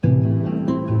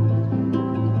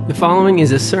The following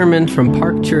is a sermon from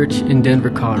Park Church in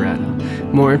Denver, Colorado.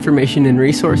 More information and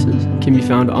resources can be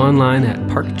found online at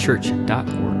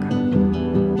parkchurch.org.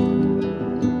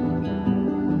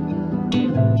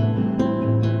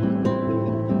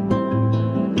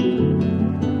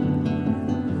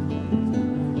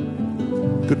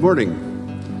 Good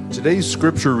morning. Today's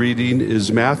scripture reading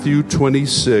is Matthew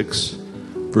 26,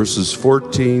 verses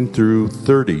 14 through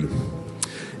 30.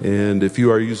 And if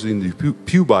you are using the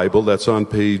Pew Bible, that's on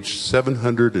page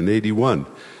 781.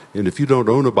 And if you don't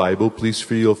own a Bible, please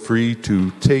feel free to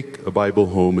take a Bible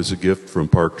home as a gift from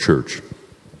Park Church.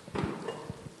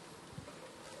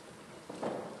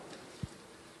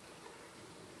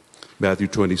 Matthew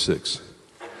 26.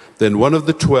 Then one of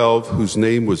the 12, whose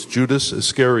name was Judas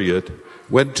Iscariot,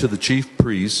 went to the chief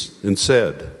priests and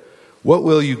said, "What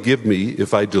will you give me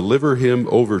if I deliver him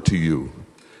over to you?"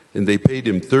 And they paid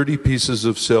him 30 pieces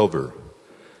of silver.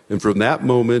 And from that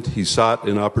moment he sought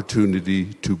an opportunity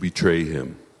to betray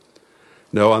him.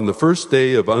 Now on the first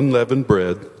day of unleavened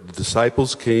bread, the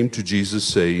disciples came to Jesus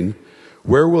saying,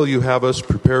 "Where will you have us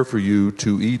prepare for you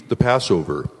to eat the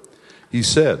Passover?" He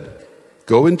said,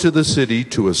 "Go into the city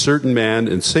to a certain man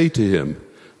and say to him,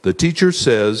 'The teacher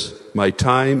says, my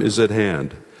time is at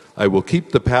hand. I will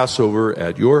keep the Passover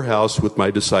at your house with my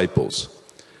disciples.'"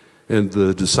 And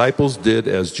the disciples did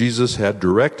as Jesus had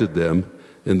directed them,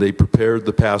 and they prepared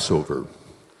the Passover.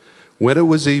 When it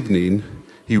was evening,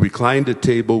 he reclined at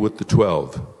table with the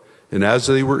 12. And as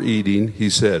they were eating, he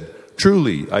said,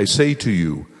 "Truly, I say to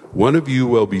you, one of you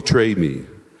will betray me."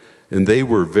 And they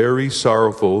were very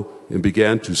sorrowful and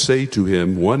began to say to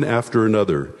him one after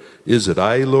another, "Is it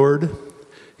I, Lord?"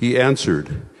 He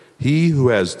answered, "He who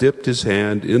has dipped his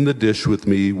hand in the dish with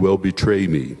me will betray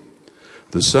me.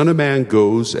 The Son of Man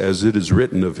goes as it is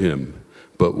written of him,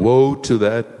 but woe to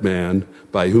that man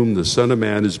by whom the Son of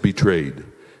Man is betrayed.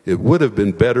 It would have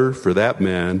been better for that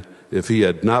man if he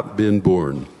had not been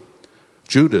born."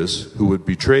 Judas, who would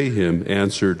betray him,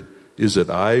 answered, "Is it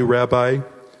I, Rabbi?"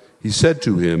 He said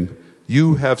to him,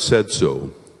 "You have said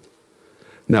so."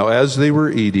 Now as they were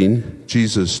eating,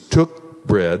 Jesus took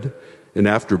bread, and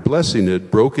after blessing it,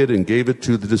 broke it and gave it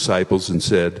to the disciples and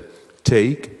said,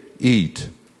 "Take, eat.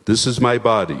 This is my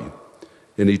body."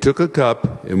 And he took a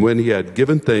cup, and when he had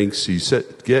given thanks, he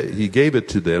gave it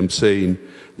to them, saying,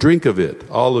 "Drink of it,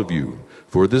 all of you,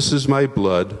 for this is my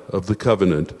blood of the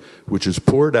covenant, which is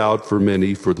poured out for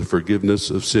many for the forgiveness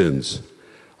of sins.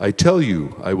 I tell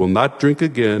you, I will not drink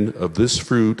again of this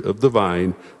fruit of the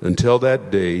vine until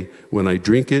that day when I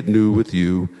drink it new with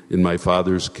you in my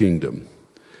Father's kingdom."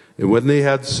 And when they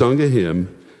had sung a hymn,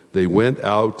 they went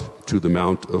out to the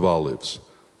Mount of Olives.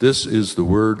 This is the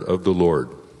word of the Lord.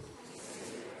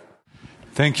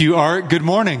 Thank you, Art. Good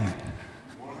morning.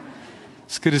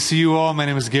 It's good to see you all. My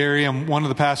name is Gary. I'm one of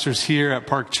the pastors here at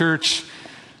Park Church.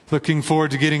 Looking forward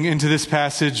to getting into this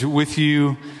passage with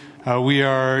you. We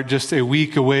are just a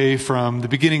week away from the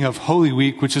beginning of Holy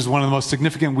Week, which is one of the most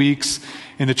significant weeks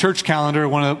in the church calendar,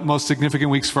 one of the most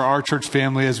significant weeks for our church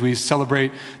family as we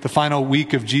celebrate the final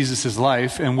week of Jesus'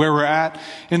 life. And where we're at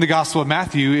in the Gospel of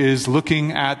Matthew is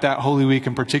looking at that Holy Week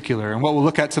in particular. And what we'll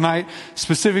look at tonight,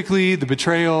 specifically the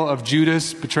betrayal of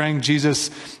Judas, betraying Jesus,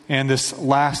 and this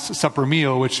Last Supper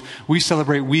meal, which we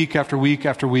celebrate week after week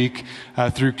after week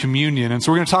through communion. And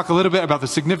so we're going to talk a little bit about the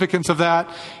significance of that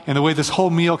and the way this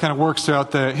whole meal kind of works throughout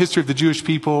the history of the Jewish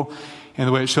people and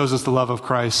the way it shows us the love of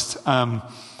Christ.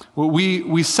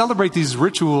 We celebrate these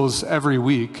rituals every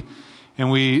week,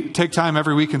 and we take time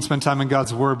every week and spend time in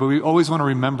God's Word, but we always want to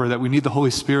remember that we need the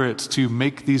Holy Spirit to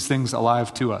make these things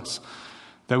alive to us.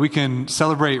 That we can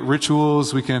celebrate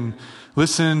rituals, we can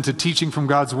listen to teaching from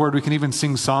God's Word, we can even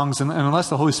sing songs, and unless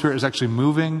the Holy Spirit is actually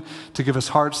moving to give us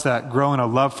hearts that grow in a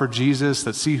love for Jesus,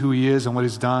 that see who He is and what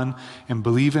He's done, and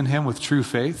believe in Him with true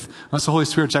faith, unless the Holy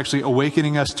Spirit's actually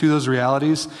awakening us to those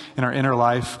realities in our inner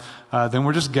life, then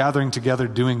we're just gathering together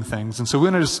doing things. And so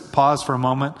we're going to just pause for a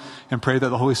moment and pray that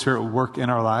the Holy Spirit will work in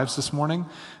our lives this morning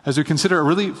as we consider a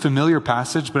really familiar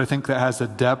passage, but I think that has a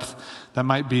depth that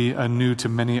might be new to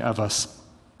many of us.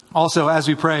 Also, as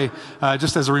we pray,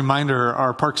 just as a reminder,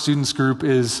 our Park Students Group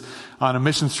is on a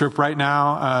missions trip right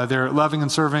now. They're loving and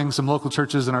serving some local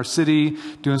churches in our city,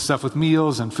 doing stuff with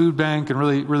meals and food bank and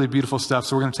really, really beautiful stuff.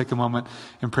 So we're going to take a moment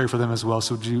and pray for them as well.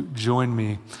 So would you join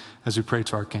me as we pray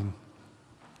to our King?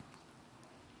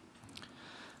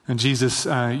 And Jesus,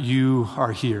 you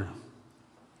are here.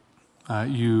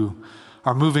 You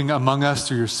are moving among us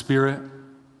through your Spirit.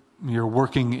 You're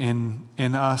working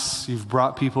in us. You've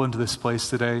brought people into this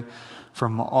place today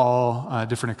from all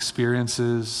different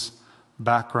experiences,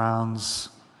 backgrounds,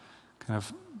 kind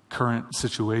of current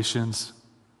situations.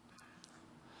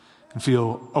 and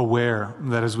feel aware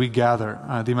that as we gather,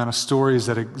 the amount of stories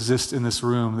that exist in this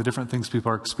room, the different things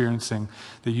people are experiencing,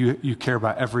 that you care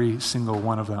about every single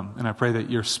one of them. And I pray that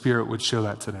your Spirit would show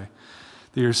that today.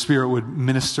 That your Spirit would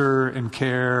minister and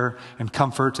care and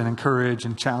comfort and encourage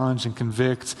and challenge and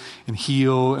convict and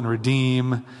heal and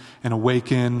redeem and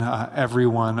awaken every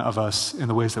one of us in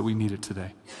the ways that we need it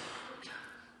today.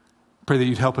 Pray that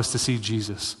you'd help us to see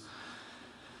Jesus,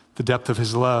 the depth of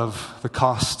his love, the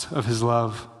cost of his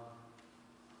love,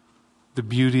 the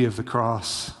beauty of the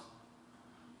cross,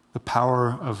 the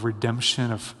power of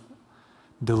redemption, of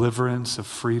deliverance, of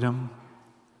freedom.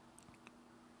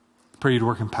 Pray you'd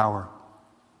work in power.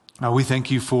 We thank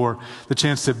you for the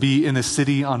chance to be in the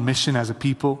city on mission as a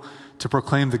people, to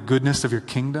proclaim the goodness of your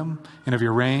kingdom and of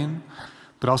your reign,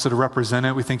 but also to represent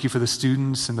it. We thank you for the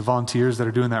students and the volunteers that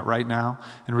are doing that right now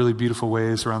in really beautiful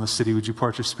ways around the city. Would you pour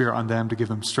out your Spirit on them to give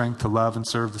them strength to love and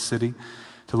serve the city,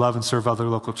 to love and serve other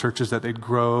local churches, that they'd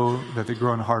grow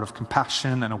in a heart of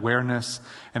compassion and awareness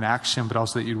and action, but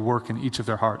also that you'd work in each of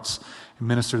their hearts and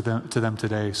minister to them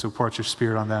today. So pour out your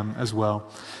Spirit on them as well.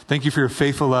 Thank you for your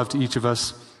faithful love to each of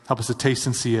us. Help us to taste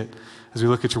and see it as we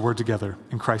look at your word together.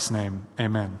 In Christ's name,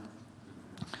 amen.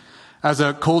 As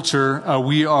a culture,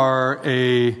 we are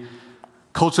a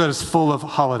culture that is full of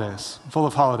holidays,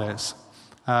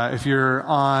 If you're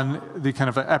on the kind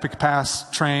of Epic Pass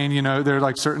train, there are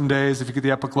like certain days, if you get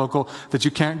the Epic Local, that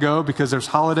you can't go because there's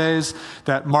holidays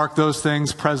that mark those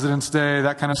things, President's Day,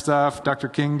 that kind of stuff, Dr.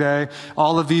 King Day,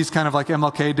 all of these kind of like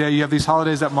MLK Day. You have these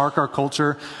holidays that mark our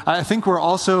culture. I think we're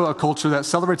also a culture that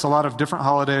celebrates a lot of different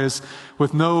holidays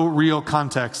with no real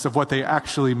context of what they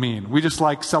actually mean. We just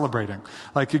like celebrating.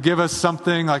 Like you give us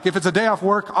something, like if it's a day off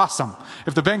work, awesome.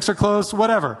 If the banks are closed,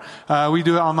 whatever. We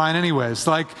do it online anyways.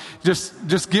 Like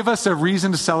just give us a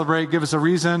reason to celebrate, give us a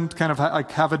reason to kind of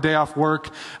have a day off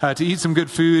work, to eat some good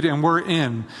food, and we're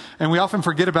in. And we often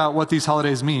forget about what these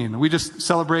holidays mean. We just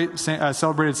celebrated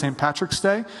St. Patrick's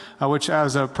Day, which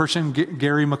as a person,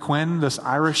 Gary McQuinn, this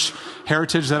Irish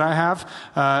heritage that I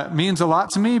have, means a lot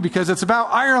to me because it's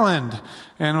about Ireland.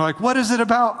 And we're like, what is it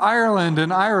about Ireland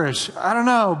and Irish? I don't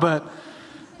know, but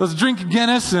let's drink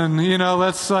Guinness and,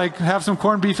 let's like have some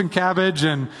corned beef and cabbage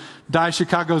and dye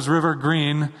Chicago's river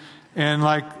green and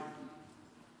like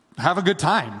have a good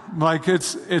time. Like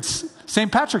it's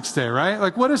St. Patrick's Day, right?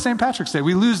 Like what is St. Patrick's Day?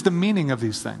 We lose the meaning of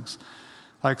these things.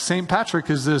 Like St. Patrick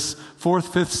is this 4th,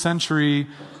 5th century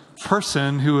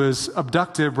person who was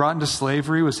abducted, brought into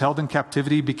slavery, was held in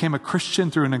captivity, became a Christian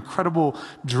through an incredible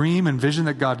dream and vision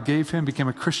that God gave him, became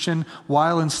a Christian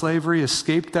while in slavery,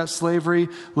 escaped that slavery,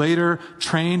 later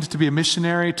trained to be a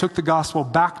missionary, took the gospel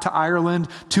back to Ireland,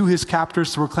 to his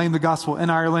captors to proclaim the gospel in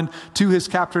Ireland, to his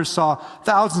captors, saw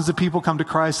thousands of people come to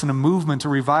Christ in a movement, a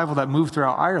revival that moved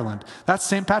throughout Ireland. That's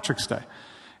St. Patrick's Day.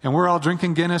 And we're all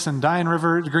drinking Guinness and dyeing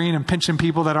river green and pinching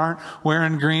people that aren't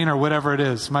wearing green or whatever it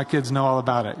is. My kids know all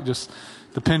about it. Just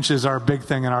the pinches are a big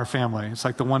thing in our family. It's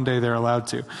like the one day they're allowed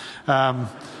to.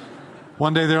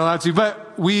 One day they're allowed to.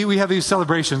 But we have these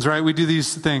celebrations, right? We do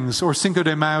these things. Or Cinco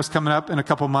de Mayo is coming up in a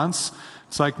couple months.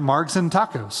 It's like margs and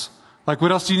tacos. Like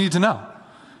what else do you need to know?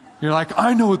 You're like,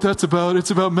 I know what that's about.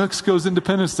 It's about Mexico's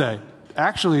Independence Day.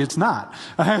 Actually, it's not.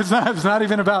 It's not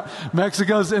even about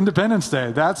Mexico's Independence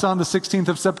Day. That's on the 16th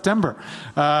of September.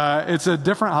 It's a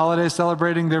different holiday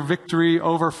celebrating their victory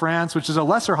over France, which is a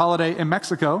lesser holiday in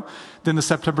Mexico than the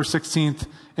September 16th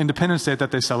Independence Day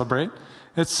that they celebrate.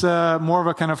 It's more of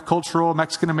a kind of cultural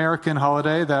Mexican-American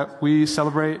holiday that we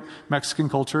celebrate Mexican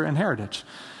culture and heritage.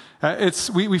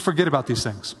 We forget about these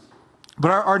things. But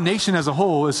our nation as a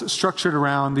whole is structured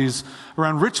around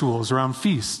rituals, around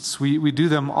feasts. We do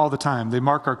them all the time. They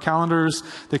mark our calendars.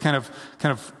 They kind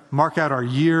of mark out our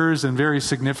years in very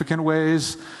significant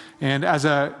ways. And as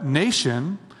a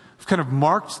nation, we've kind of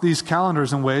marked these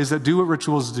calendars in ways that do what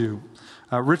rituals do.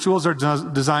 Rituals are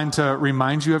designed to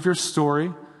remind you of your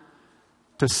story,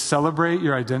 to celebrate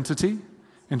your identity,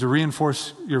 and to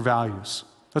reinforce your values.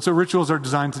 That's what rituals are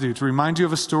designed to do, to remind you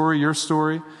of a story, your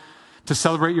story, to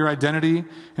celebrate your identity,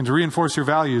 and to reinforce your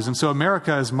values. And so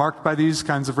America is marked by these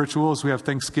kinds of rituals. We have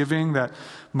Thanksgiving that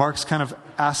marks kind of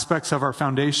aspects of our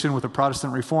foundation with the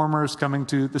Protestant reformers coming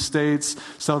to the States,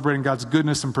 celebrating God's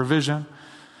goodness and provision.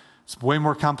 It's way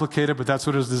more complicated, but that's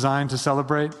what it was designed to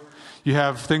celebrate. You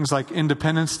have things like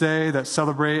Independence Day that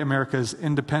celebrate America's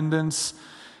independence.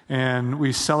 And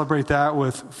we celebrate that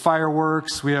with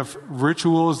fireworks. We have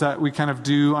rituals that we kind of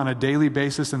do on a daily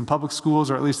basis in public schools,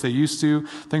 or at least they used to.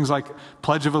 Things like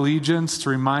Pledge of Allegiance to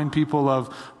remind people of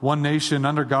one nation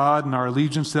under God and our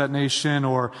allegiance to that nation.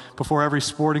 Or before every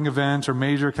sporting event or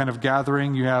major kind of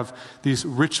gathering, you have these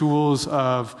rituals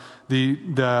of the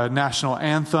national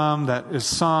anthem that is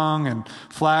sung and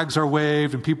flags are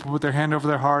waved and people put their hand over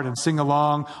their heart and sing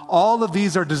along. All of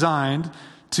these are designed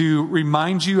to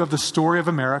remind you of the story of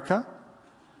America,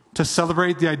 to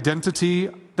celebrate the identity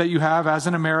that you have as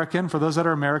an American, for those that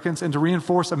are Americans, and to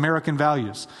reinforce American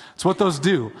values. It's what those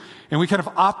do. And we kind of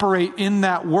operate in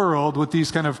that world with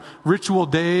these kind of ritual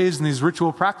days and these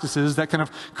ritual practices that kind of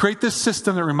create this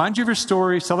system that reminds you of your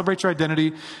story, celebrate your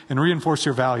identity, and reinforce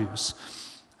your values.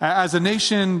 As a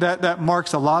nation, that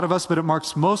marks a lot of us, but it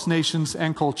marks most nations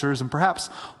and cultures. And perhaps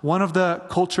one of the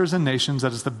cultures and nations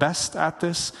that is the best at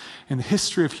this in the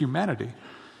history of humanity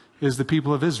is the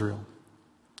people of Israel.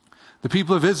 The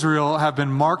people of Israel have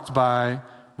been marked by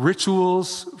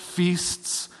rituals,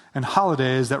 feasts, and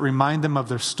holidays that remind them of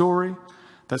their story,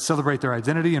 that celebrate their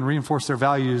identity and reinforce their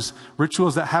values.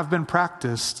 Rituals that have been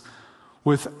practiced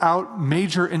without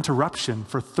major interruption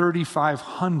for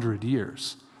 3,500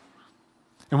 years.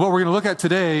 And what we're going to look at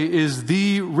today is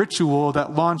the ritual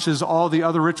that launches all the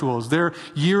other rituals. Their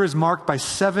year is marked by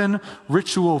 7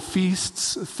 ritual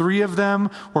feasts. 3 of them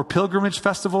were pilgrimage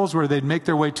festivals where they'd make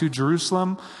their way to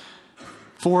Jerusalem.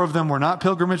 4 of them were not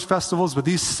pilgrimage festivals, but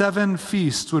these 7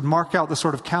 feasts would mark out the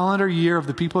sort of calendar year of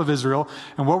the people of Israel.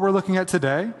 And what we're looking at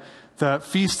today, the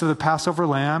Feast of the Passover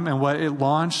Lamb, and what it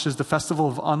launched as the Festival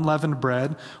of Unleavened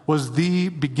Bread, was the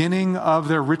beginning of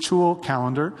their ritual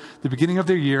calendar, the beginning of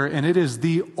their year, and it is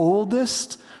the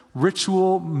oldest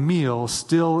ritual meal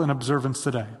still in observance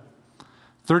today.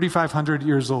 3,500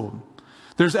 years old.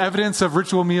 There's evidence of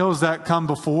ritual meals that come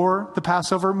before the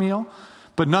Passover meal,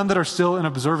 but none that are still in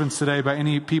observance today by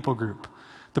any people group.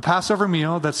 The Passover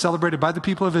meal that's celebrated by the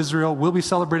people of Israel will be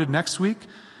celebrated next week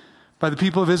by the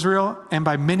people of Israel and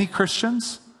by many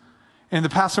Christians. And the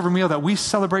Passover meal that we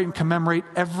celebrate and commemorate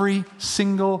every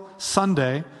single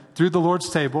Sunday through the Lord's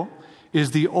table is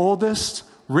the oldest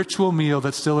ritual meal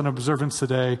that's still in observance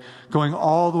today, going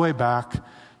all the way back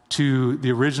to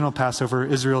the original Passover,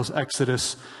 Israel's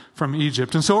exodus from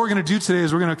Egypt. And so what we're going to do today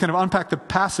is we're going to kind of unpack the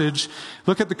passage,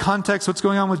 look at the context, what's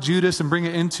going on with Judas, and bring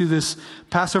it into this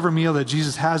Passover meal that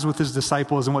Jesus has with his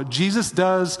disciples. And what Jesus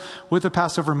does with the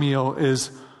Passover meal is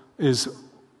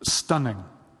stunning.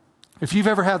 If you've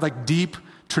ever had like deep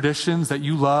traditions that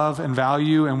you love and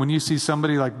value, and when you see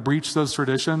somebody like breach those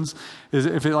traditions,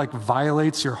 if it like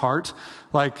violates your heart,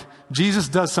 like Jesus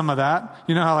does some of that.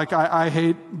 You know how like I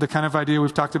hate the kind of idea,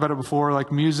 we've talked about it before,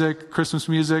 like music, Christmas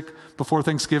music before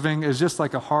Thanksgiving is just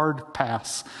like a hard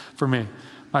pass for me.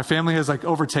 My family has like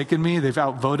overtaken me. They've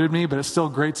outvoted me, but it still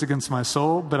grates against my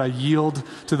soul, but I yield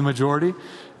to the majority,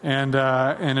 and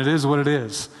it is what it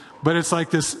is. But it's like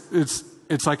this,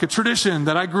 it's like a tradition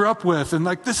that I grew up with, and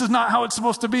like, this is not how it's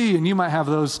supposed to be. And you might have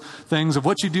those things of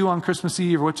what you do on Christmas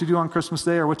Eve, or what you do on Christmas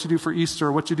Day, or what you do for Easter,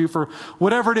 or what you do for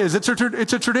whatever it is. It's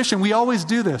a tradition. We always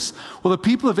do this. Well, the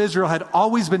people of Israel had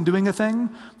always been doing a thing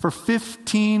for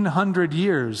 1,500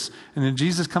 years. And then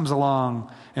Jesus comes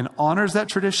along and honors that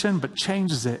tradition, but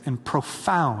changes it in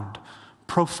profound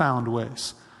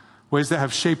ways. Ways that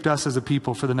have shaped us as a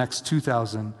people for the next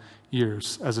 2,000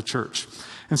 years as a church.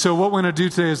 And so what we're going to do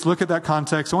today is look at that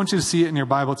context. I want you to see it in your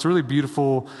Bible. It's a really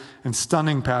beautiful and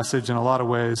stunning passage in a lot of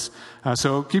ways.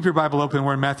 So keep your Bible open.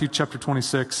 We're in Matthew chapter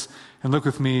 26, and look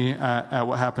with me at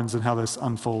what happens and how this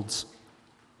unfolds.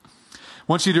 I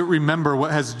want you to remember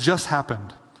what has just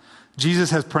happened.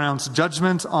 Jesus has pronounced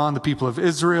judgment on the people of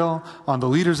Israel, on the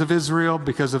leaders of Israel,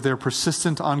 because of their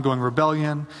persistent ongoing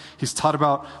rebellion. He's taught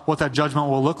about what that judgment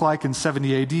will look like in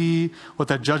 70 AD, what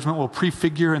that judgment will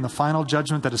prefigure in the final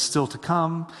judgment that is still to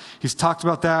come. He's talked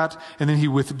about that, and then he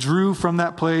withdrew from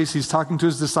that place. He's talking to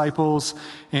his disciples,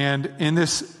 and in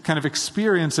this kind of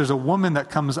experience, there's a woman that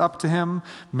comes up to him,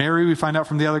 Mary, we find out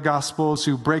from the other Gospels,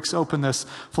 who breaks open this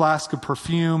flask of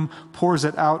perfume, pours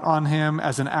it out on him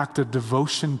as an act of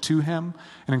devotion to him,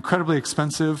 an incredibly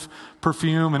expensive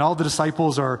perfume. And all the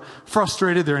disciples are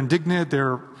frustrated. They're indignant.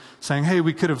 They're saying, hey,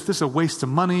 this is a waste of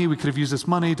money. We could have used this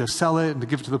money to sell it and to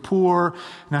give it to the poor.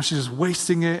 Now she's just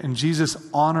wasting it. And Jesus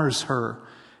honors her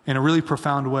in a really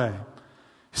profound way.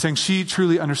 He's saying she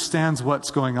truly understands what's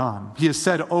going on. He has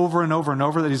said over and over and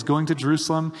over that he's going to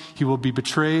Jerusalem. He will be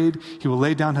betrayed. He will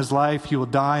lay down his life. He will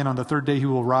die. And on the 3rd day, he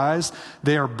will rise.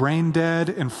 They are brain dead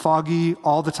and foggy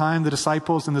all the time, the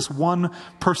disciples. And this one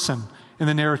person in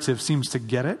the narrative seems to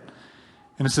get it.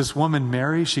 And it's this woman,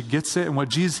 Mary, she gets it. And what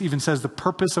Jesus even says, the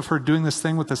purpose of her doing this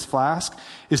thing with this flask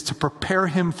is to prepare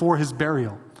him for his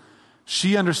burial.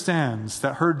 She understands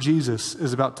that her Jesus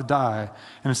is about to die.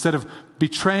 And instead of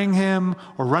betraying him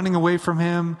or running away from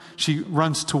him, she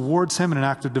runs towards him in an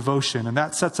act of devotion. And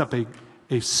that sets up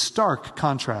a stark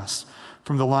contrast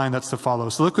from the line that's to follow.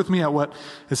 So look with me at what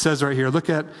it says right here. Look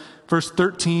at verse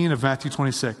 13 of Matthew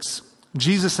 26.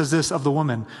 Jesus says this of the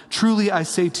woman, "Truly I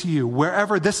say to you,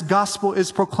 wherever this gospel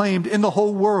is proclaimed in the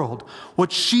whole world,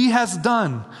 what she has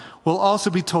done will also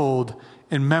be told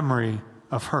in memory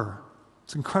of her."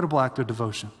 It's an incredible act of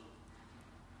devotion.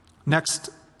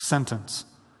 Next sentence.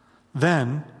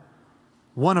 Then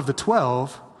one of the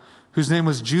 12, whose name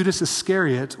was Judas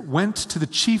Iscariot, went to the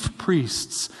chief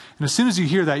priests. And as soon as you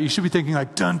hear that, you should be thinking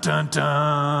like, dun, dun,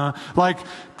 dun.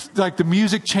 Like the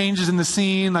music changes in the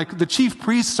scene. Like the chief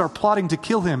priests are plotting to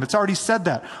kill him. It's already said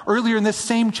that. Earlier in this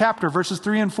same chapter, verses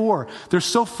 3 and 4, they're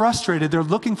so frustrated. They're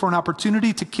looking for an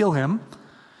opportunity to kill him,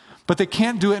 but they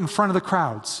can't do it in front of the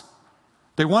crowds.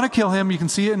 They want to kill him. You can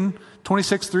see it in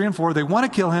 26, 3 and 4. They want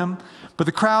to kill him, but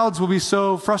the crowds will be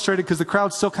so frustrated because the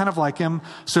crowds still kind of like him.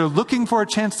 So they're looking for a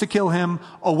chance to kill him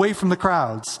away from the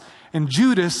crowds. And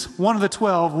Judas, one of the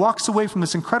 12, walks away from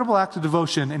this incredible act of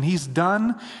devotion, and he's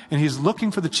done, and he's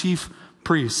looking for the chief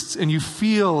priests. And you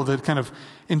feel the kind of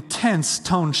intense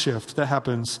tone shift that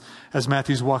happens as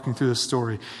Matthew's walking through this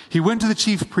story. He went to the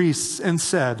chief priests and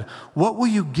said, "What will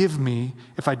you give me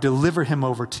if I deliver him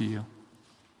over to you?"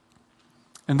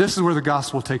 And this is where the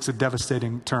gospel takes a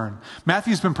devastating turn.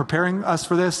 Matthew's been preparing us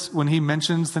for this. When he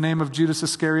mentions the name of Judas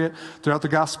Iscariot throughout the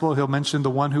gospel, he'll mention the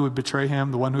one who would betray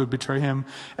him, the one who would betray him.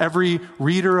 Every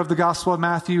reader of the gospel of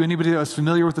Matthew, anybody that was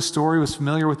familiar with the story, was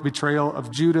familiar with the betrayal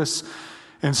of Judas.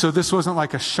 And so this wasn't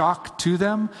like a shock to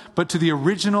them, but to the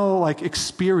original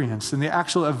experience and the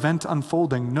actual event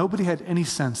unfolding, nobody had any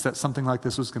sense that something like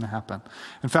this was going to happen.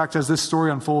 In fact, as this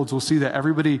story unfolds, we'll see that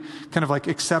everybody kind of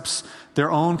accepts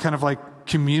their own kind of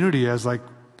community as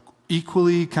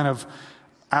equally kind of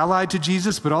allied to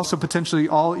Jesus, but also potentially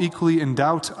all equally in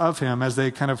doubt of him as they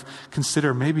kind of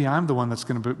consider, maybe I'm the one that's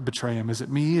going to betray him. Is it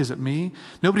me? Is it me?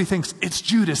 Nobody thinks, it's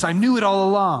Judas. I knew it all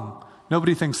along.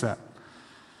 Nobody thinks that.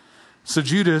 So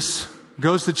Judas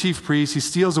goes to the chief priests. He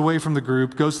steals away from the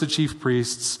group, goes to the chief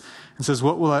priests, and says,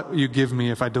 "What will you give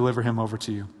me if I deliver him over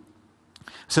to you?"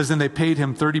 It says, then they paid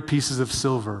him 30 pieces of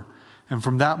silver. And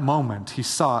from that moment, he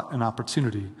sought an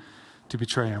opportunity to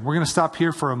betray him. We're going to stop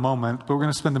here for a moment, but we're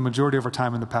going to spend the majority of our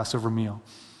time in the Passover meal.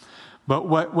 But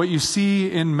what you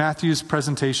see in Matthew's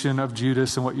presentation of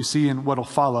Judas and what you see in what will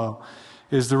follow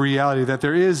is the reality that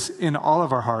there is in all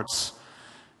of our hearts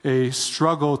a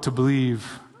struggle to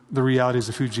believe the realities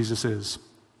of who Jesus is.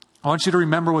 I want you to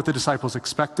remember what the disciples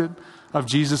expected of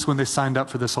Jesus when they signed up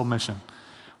for this whole mission.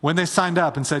 When they signed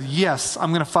up and said, yes,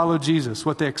 I'm going to follow Jesus,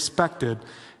 what they expected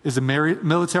is a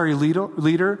military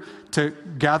leader to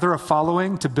gather a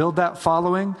following, to build that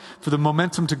following, for the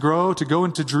momentum to grow, to go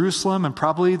into Jerusalem, and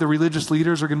probably the religious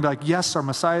leaders are going to be like, yes, our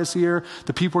Messiah is here.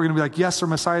 The people are going to be like, yes, our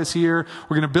Messiah is here.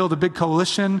 We're going to build a big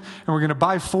coalition, and we're going to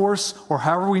by force, or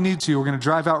however we need to, we're going to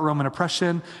drive out Roman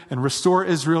oppression and restore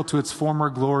Israel to its former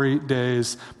glory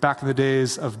days, back in the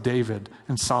days of David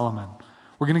and Solomon.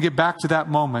 We're going to get back to that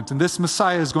moment. And this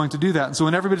Messiah is going to do that. And so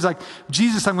when everybody's like,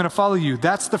 Jesus, I'm going to follow you,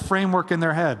 that's the framework in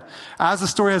their head. As the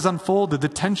story has unfolded, the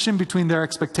tension between their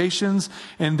expectations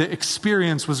and the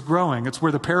experience was growing. It's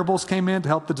where the parables came in to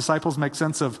help the disciples make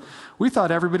sense of, we thought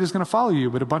everybody's going to follow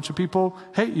you, but a bunch of people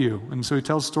hate you. And so he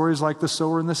tells stories like the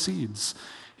sower and the seeds.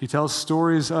 He tells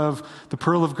stories of the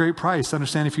pearl of great price.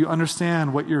 Understand, if you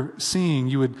understand what you're seeing,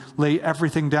 you would lay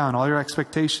everything down, all your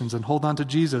expectations, and hold on to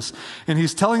Jesus. And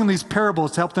he's telling them these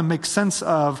parables to help them make sense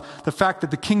of the fact that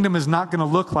the kingdom is not going to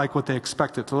look like what they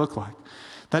expect it to look like.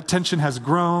 That tension has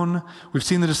grown. We've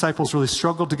seen the disciples really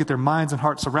struggle to get their minds and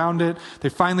hearts around it. They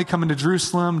finally come into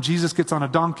Jerusalem. Jesus gets on a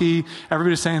donkey.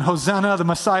 Everybody's saying, Hosanna, the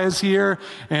Messiah's here.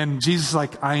 And Jesus is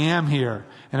like, I am here.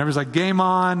 And everybody's like, game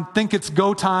on. Think it's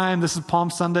go time. This is Palm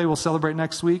Sunday. We'll celebrate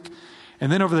next week.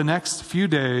 And then over the next few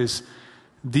days,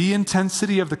 the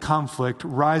intensity of the conflict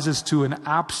rises to an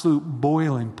absolute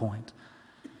boiling point.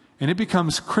 And it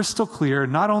becomes crystal clear,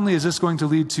 not only is this going to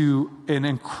lead to an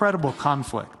incredible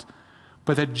conflict,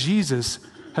 but that Jesus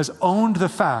has owned the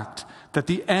fact that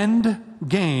the end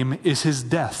game is his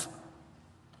death.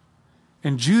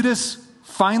 And Judas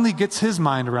finally gets his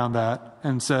mind around that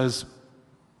and says,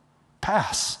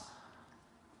 pass.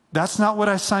 That's not what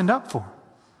I signed up for.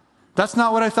 That's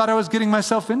not what I thought I was getting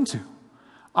myself into.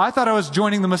 I thought I was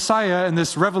joining the Messiah in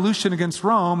this revolution against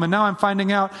Rome, and now I'm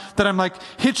finding out that I'm like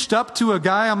hitched up to a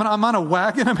guy. I'm on a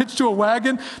wagon. I'm hitched to a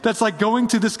wagon that's like going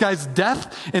to this guy's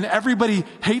death, and everybody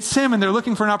hates him, and they're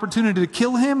looking for an opportunity to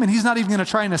kill him, and he's not even going to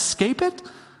try and escape it.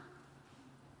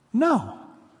 No.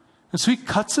 And so he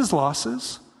cuts his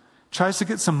losses, tries to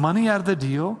get some money out of the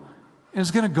deal, and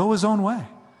is going to go his own way.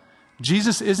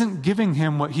 Jesus isn't giving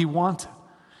him what he wanted.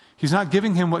 He's not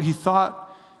giving him what he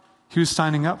thought he was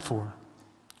signing up for.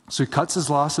 So he cuts his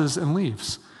losses and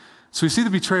leaves. So we see the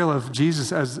betrayal of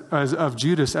Jesus of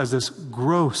Judas as this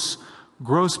gross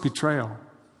betrayal.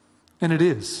 And it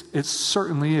is. It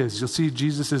certainly is. You'll see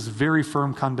Jesus' very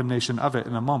firm condemnation of it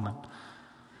in a moment.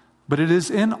 But it is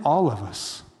in all of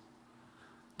us.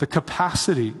 The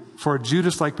capacity for a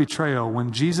Judas-like betrayal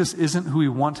when Jesus isn't who we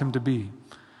want him to be.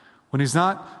 When he's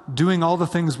not doing all the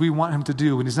things we want him to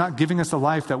do, when he's not giving us the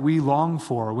life that we long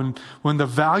for, when the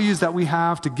values that we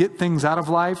have to get things out of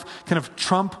life kind of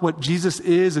trump what Jesus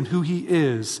is and who he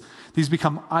is, these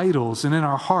become idols. And in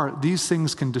our heart, these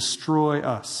things can destroy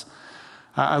us.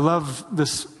 I love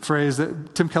this phrase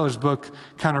that Tim Keller's book,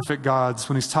 Counterfeit Gods,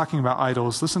 when he's talking about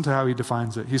idols, listen to how he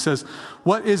defines it. He says,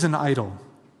 what is an idol?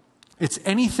 It's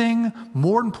anything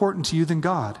more important to you than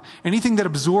God. Anything that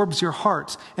absorbs your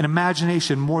heart and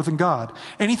imagination more than God.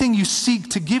 Anything you seek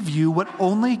to give you what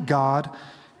only God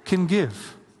can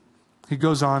give. He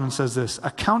goes on and says this,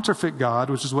 a counterfeit God,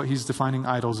 which is what he's defining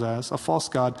idols as, a false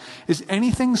God, is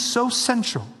anything so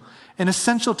central and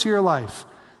essential to your life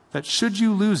that should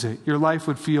you lose it, your life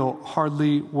would feel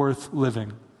hardly worth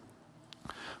living.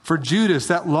 For Judas,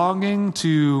 that longing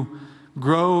to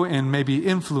grow in maybe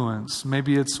influence,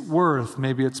 maybe it's worth,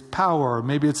 maybe it's power,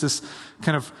 maybe it's this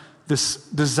kind of this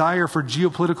desire for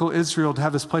geopolitical Israel to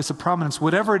have this place of prominence,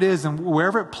 whatever it is and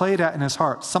wherever it played at in his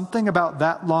heart, something about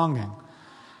that longing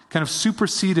kind of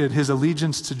superseded his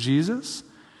allegiance to Jesus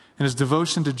and his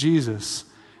devotion to Jesus,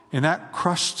 and that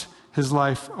crushed his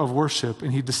life of worship,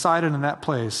 and he decided in that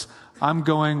place, I'm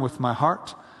going with my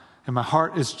heart. And my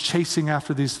heart is chasing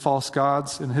after these false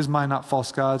gods. In his mind, not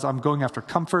false gods. I'm going after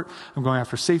comfort. I'm going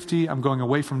after safety. I'm going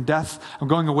away from death. I'm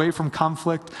going away from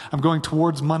conflict. I'm going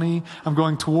towards money. I'm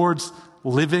going towards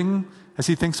living as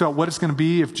he thinks about what it's going to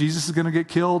be if Jesus is going to get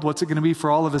killed. What's it going to be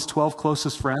for all of his 12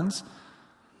 closest friends?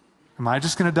 Am I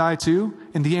just going to die too?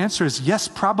 And the answer is yes,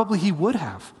 probably he would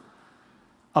have.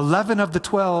 11 of the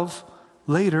 12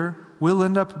 later will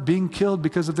end up being killed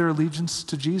because of their allegiance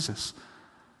to Jesus.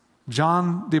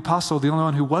 John the Apostle, the only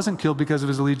one who wasn't killed because of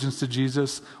his allegiance to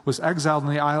Jesus, was exiled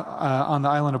on the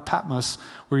island of Patmos,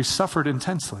 where he suffered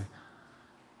intensely.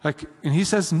 And he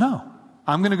says, no,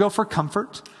 I'm going to go for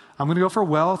comfort. I'm going to go for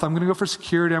wealth. I'm going to go for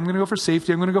security. I'm going to go for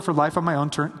safety. I'm going to go for life on my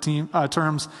own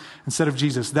terms instead of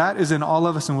Jesus. That is in all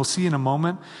of us, and we'll see in a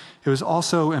moment. It was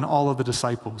also in all of the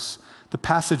disciples. The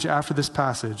passage after this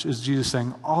passage is Jesus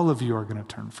saying, all of you are going to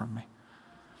turn from me.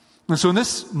 And so in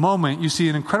this moment, you see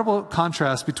an incredible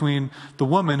contrast between the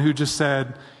woman who just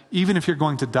said, even if you're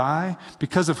going to die,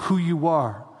 because of who you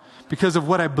are, because of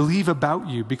what I believe about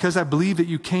you, because I believe that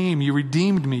you came, you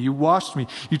redeemed me, you washed me,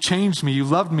 you changed me, you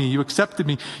loved me, you accepted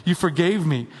me, you forgave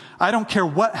me. I don't care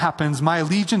what happens, my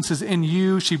allegiance is in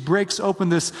you. She breaks open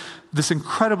this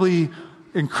incredibly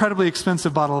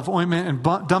expensive bottle of ointment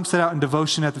and dumps it out in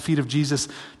devotion at the feet of Jesus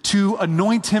to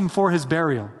anoint him for his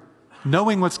burial.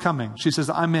 Knowing what's coming, she says,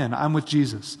 I'm in, I'm with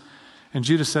Jesus. And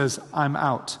Judas says, I'm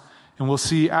out. And we'll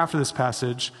see after this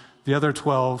passage, the other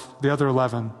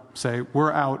 11 say,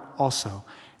 we're out also.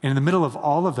 And in the middle of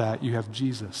all of that, you have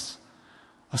Jesus.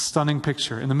 A stunning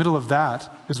picture. In the middle of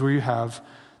that is where you have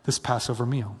this Passover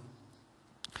meal.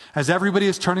 As everybody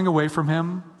is turning away from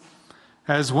him,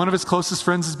 as one of his closest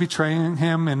friends is betraying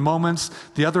him in moments,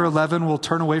 the other 11 will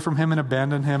turn away from him and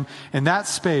abandon him. In that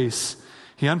space,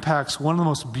 he unpacks one of the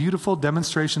most beautiful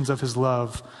demonstrations of his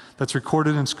love that's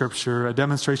recorded in Scripture, a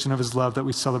demonstration of his love that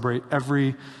we celebrate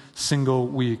every single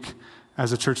week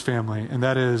as a church family, and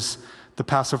that is the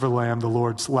Passover lamb, the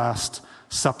Lord's Last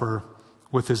Supper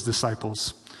with his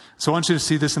disciples. So I want you to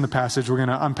see this in the passage. We're going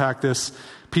to unpack this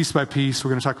piece by piece. We're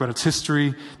going to talk about its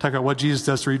history, talk about what Jesus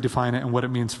does to redefine it, and what it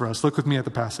means for us. Look with me at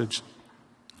the passage.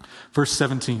 Verse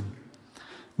 17.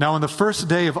 Now, on the first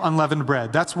day of unleavened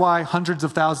bread, that's why hundreds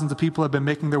of thousands of people have been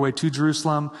making their way to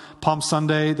Jerusalem. Palm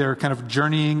Sunday, they're kind of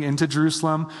journeying into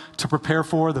Jerusalem to prepare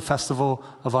for the festival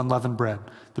of unleavened bread.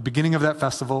 The beginning of that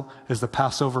festival is the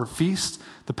Passover feast.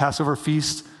 The Passover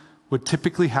feast would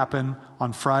typically happen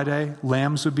on Friday.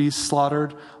 Lambs would be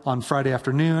slaughtered on Friday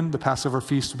afternoon. The Passover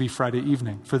feast would be Friday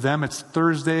evening. For them, it's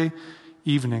Thursday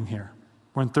evening here.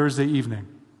 We're in Thursday evening.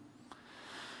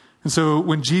 And so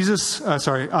when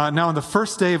now on the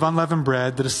first day of unleavened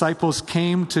bread, the disciples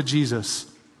came to Jesus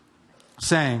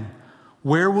saying,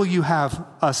 "Where will you have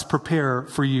us prepare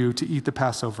for you to eat the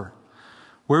Passover?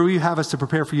 Where will you have us to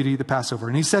prepare for you to eat the Passover?"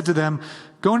 And he said to them,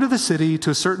 "Go into the city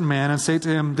to a certain man and say to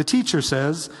him, 'The teacher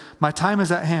says, my time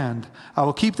is at hand. I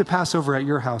will keep the Passover at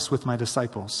your house with my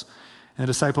disciples.'" And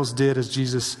the disciples did as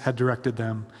Jesus had directed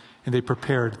them, and they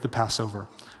prepared the Passover.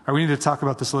 All right, we need to talk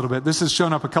about this a little bit. This has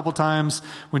shown up a couple times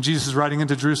when Jesus is riding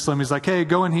into Jerusalem. He's like, "Hey,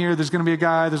 go in here. There's going to be a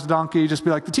guy. There's a donkey." Just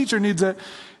be like, "The teacher needs it."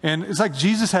 And it's like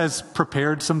Jesus has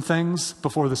prepared some things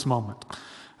before this moment.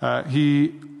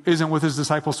 He isn't with his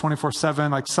disciples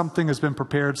 24/7. Like, something has been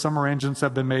prepared. Some arrangements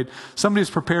have been made. Somebody's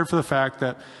prepared for the fact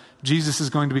that Jesus is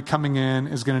going to be coming in,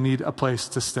 is going to need a place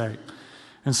to stay.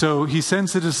 And so he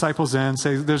sends the disciples in,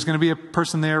 says, "There's going to be a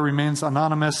person there," remains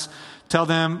anonymous. Tell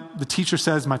them, "The teacher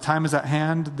says, my time is at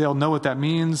hand." They'll know what that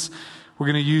means. We're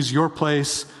going to use your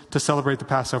place to celebrate the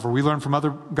Passover. We learn from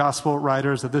other gospel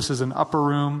writers that this is an upper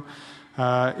room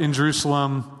in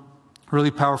Jerusalem. Really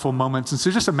powerful moments. And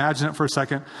so just imagine it for a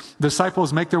second. The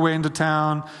disciples make their way into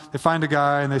town. They find a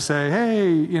guy and they say,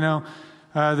 "Hey,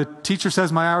 the teacher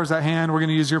says my hour's at hand. We're going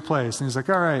to use your place." And he's like,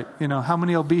 "All right, how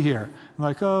many will be here?" I'm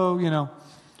like, "Oh,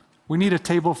 we need a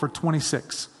table for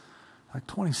 26. Like,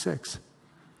 26?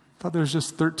 I thought there was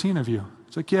just 13 of you.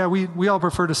 It's like, "Yeah, we all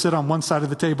prefer to sit on one side of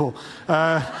the table."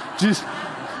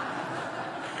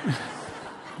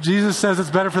 Jesus says it's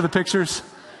better for the pictures.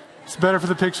 It's better for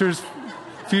the pictures.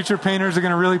 Future painters are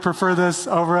going to really prefer this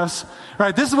over us.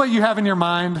 Right? This is what you have in your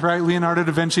mind, right? Leonardo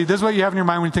da Vinci. This is what you have in your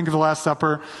mind when you think of the Last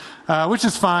Supper, which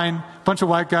is fine. Bunch of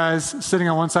white guys sitting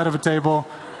on one side of a table.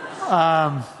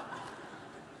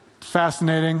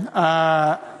 Fascinating.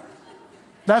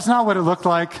 That's not what it looked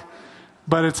like,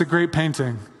 but it's a great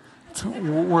painting. It's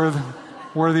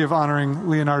worthy of honoring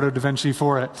Leonardo da Vinci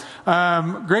for it.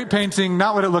 Great painting,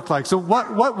 not what it looked like. So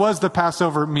what was the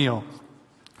Passover meal?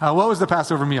 What was the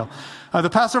Passover meal? The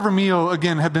Passover meal,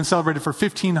 again, had been celebrated for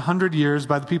 1,500 years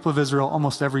by the people of Israel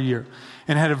almost every year,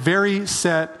 and had a very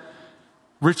set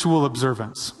ritual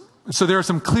observance. So there are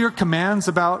some clear commands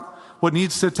about what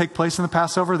needs to take place in the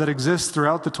Passover that exists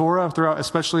throughout the Torah,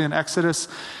 especially in Exodus,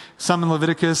 some in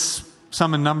Leviticus,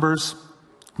 some in Numbers,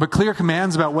 but clear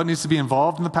commands about what needs to be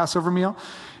involved in the Passover meal.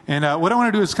 And what I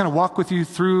want to do is kind of walk with you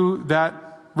through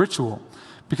that ritual,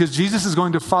 because Jesus is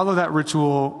going to follow that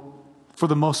ritual for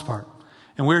the most part.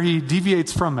 And where he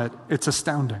deviates from it, it's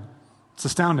astounding. It's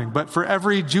astounding. But for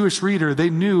every Jewish reader, they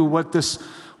knew what this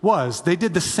was. They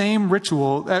did the same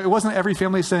ritual. It wasn't every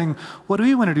family saying, "What do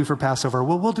we want to do for Passover?"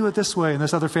 "Well, we'll do it this way." And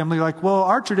this other family like, "Well,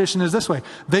 our tradition is this way."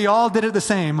 They all did it the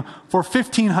same for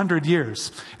 1,500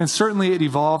 years. And certainly it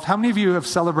evolved. How many of you have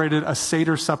celebrated a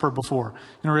Seder supper before?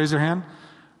 Raise your hand?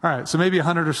 All right, so maybe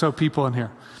 100 or so people in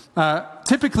here.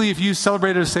 Typically, if you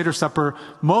celebrated a Seder supper,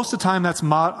 most of the time that's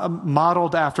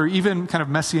modeled after, even kind of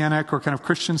Messianic or kind of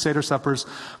Christian Seder suppers,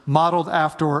 modeled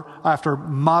after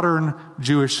modern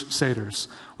Jewish Seders,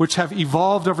 which have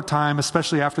evolved over time,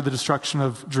 especially after the destruction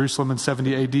of Jerusalem in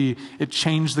 70 AD. It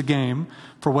changed the game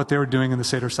for what they were doing in the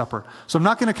Seder supper. So I'm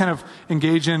not going to kind of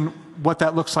engage in what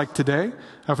that looks like today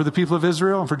for the people of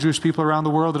Israel and for Jewish people around the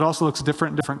world. It also looks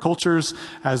different in different cultures.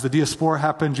 As the diaspora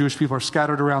happened, Jewish people are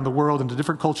scattered around the world into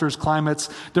different cultures, climates,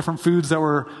 different foods that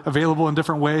were available in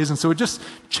different ways. And so it just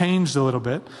changed a little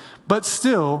bit. But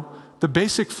still, the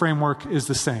basic framework is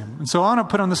the same. And so I want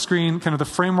to put on the screen kind of the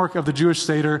framework of the Jewish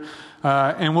Seder,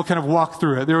 and we'll kind of walk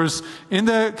through it. There was, in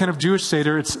the kind of Jewish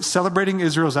Seder, it's celebrating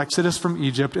Israel's exodus from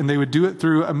Egypt, and they would do it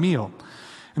through a meal.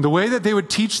 And the way that they would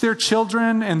teach their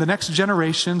children and the next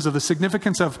generations of the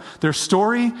significance of their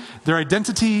story, their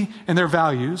identity, and their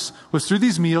values was through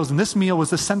these meals, and this meal was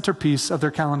the centerpiece of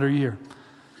their calendar year.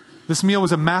 This meal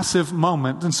was a massive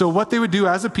moment. And so what they would do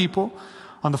as a people,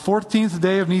 on the 14th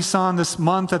day of Nisan this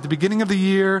month, at the beginning of the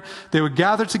year, they would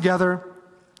gather together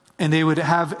and they would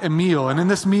have a meal. And in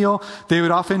this meal, they would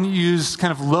often use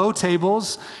kind of low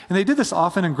tables. And they did this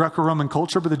often in Greco-Roman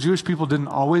culture, but the Jewish people didn't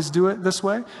always do it this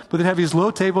way. But they'd have these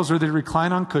low tables where they'd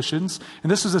recline on cushions.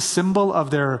 And this was a symbol of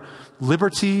their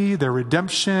liberty, their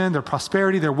redemption, their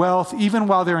prosperity, their wealth. Even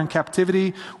while they're in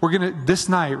captivity, this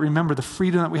night, remember the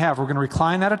freedom that we have. We're going to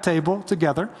recline at a table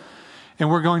together, and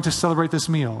we're going to celebrate this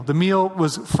meal. The meal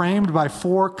was framed by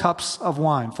 4 cups of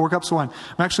wine. 4 cups of wine.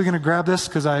 I'm actually going to grab this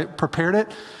because I prepared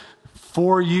it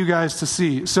for you guys to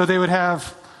see. So they would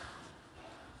have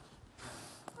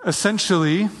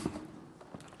essentially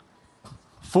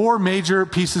 4 major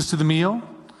pieces to the meal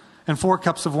and 4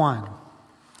 cups of wine.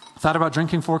 Thought about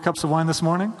drinking 4 cups of wine this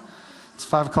morning. It's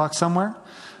 5 o'clock somewhere.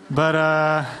 But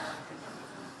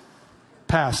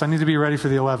pass. I need to be ready for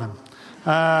the 11.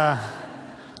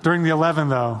 During the 11,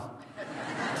 though,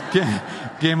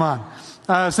 game on.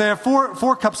 So they have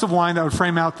four cups of wine that would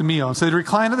frame out the meal. And so they'd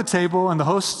recline at the table, and the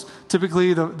host,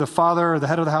 typically the father or the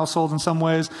head of the household in some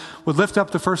ways, would lift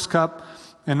up the first cup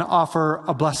and offer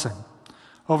a blessing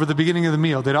over the beginning of the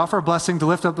meal. They'd offer a blessing to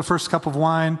lift up the first cup of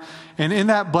wine. And in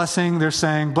that blessing, they're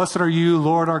saying, "Blessed are you,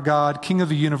 Lord our God, King of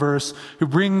the universe, who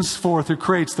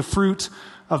creates the fruit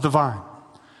of the vine."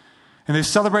 And they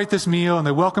celebrate this meal, and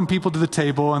they welcome people to the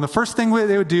table. And the first thing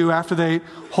they would do after they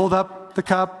hold up the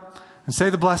cup and say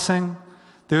the blessing,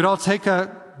 they would all take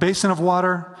a basin of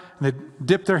water, and they'd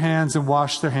dip their hands and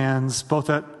wash their hands, both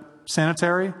at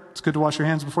sanitary, it's good to wash your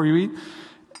hands before you eat,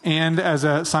 and as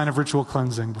a sign of ritual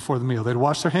cleansing before the meal. They'd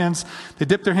wash their hands, they'd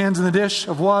dip their hands in the dish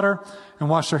of water and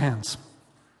wash their hands.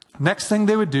 Next thing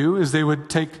they would do is they would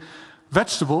take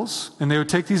vegetables, and they would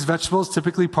take these vegetables,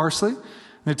 typically parsley, and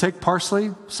they'd take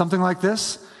parsley, something like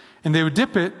this, and they would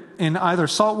dip it in either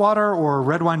salt water or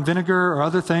red wine vinegar or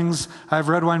other things. I have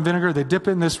red wine vinegar. They dip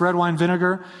it in this red wine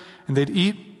vinegar, and they'd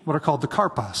eat what are called the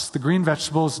karpas, the green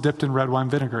vegetables dipped in red wine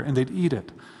vinegar, and they'd eat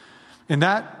it. And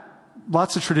that,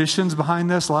 lots of traditions behind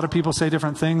this. A lot of people say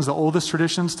different things. The oldest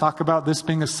traditions talk about this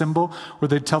being a symbol where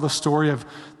they'd tell the story of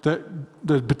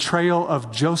the betrayal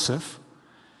of Joseph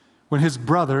when his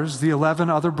brothers, the 11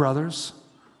 other brothers,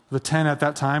 the 10 at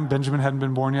that time, Benjamin hadn't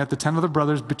been born yet, the 10 other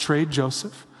brothers betrayed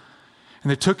Joseph. And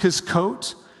they took his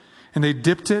coat and they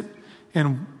dipped it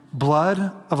in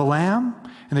blood of a lamb,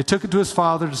 and they took it to his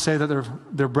father to say that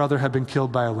their brother had been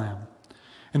killed by a lamb.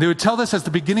 And they would tell this as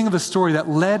the beginning of the story that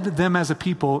led them as a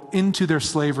people into their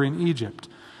slavery in Egypt.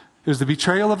 It was the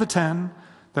betrayal of the 10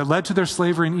 that led to their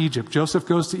slavery in Egypt. Joseph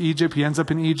goes to Egypt. He ends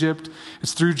up in Egypt.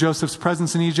 It's through Joseph's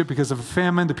presence in Egypt because of a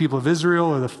famine. The people of Israel,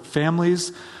 or the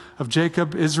families of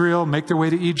Jacob, Israel, make their way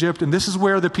to Egypt. And this is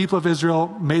where the people of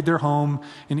Israel made their home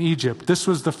in Egypt. This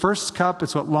was the first cup.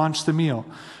 It's what launched the meal.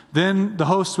 Then the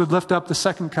host would lift up the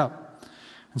second cup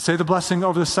and say the blessing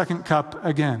over the second cup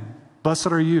again.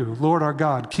 "Blessed are you, Lord our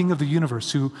God, King of the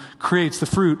universe, who creates the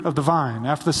fruit of the vine."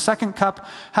 After the second cup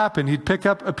happened, he'd pick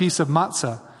up a piece of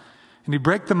matzah, and he'd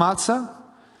break the matzah,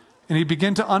 and he'd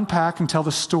begin to unpack and tell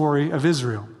the story of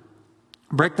Israel.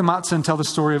 Break the matzah and tell the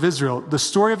story of Israel. The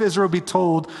story of Israel would be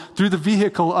told through the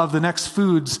vehicle of the next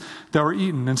foods that were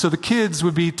eaten. And so the kids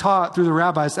would be taught through the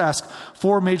rabbis to ask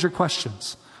four major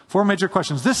questions. Four major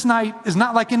questions. This night is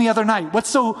not like any other night. What's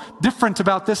so different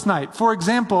about this night? For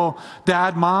example,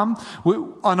 Dad, Mom,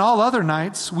 on all other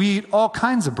nights, we eat all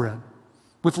kinds of bread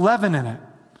with leaven in it.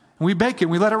 And we bake it,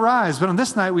 and we let it rise. But on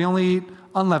this night, we only eat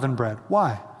unleavened bread.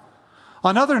 Why?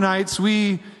 On other nights,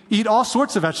 we eat all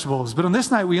sorts of vegetables. But on this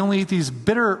night, we only eat these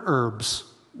bitter herbs.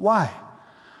 Why?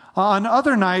 On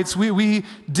other nights, we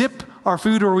dip our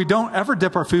food, or we don't ever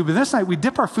dip our food. But this night, we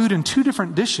dip our food in two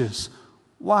different dishes.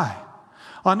 Why?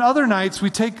 On other nights, we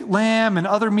take lamb and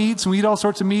other meats, and we eat all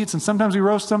sorts of meats, and sometimes we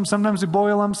roast them, sometimes we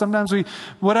boil them, sometimes we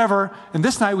whatever. And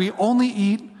this night, we only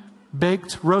eat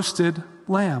baked, roasted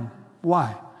lamb.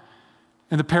 Why?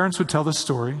 And the parents would tell the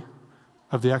story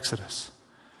of the Exodus.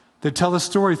 They'd tell the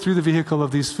story through the vehicle of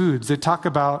these foods. They'd talk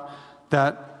about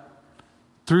that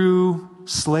through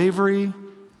slavery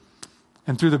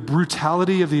and through the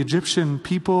brutality of the Egyptian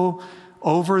people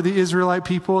over the Israelite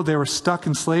people, they were stuck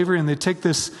in slavery, and they take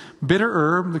this bitter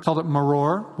herb, they called it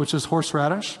maror, which is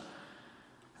horseradish,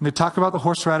 and they talk about the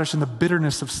horseradish and the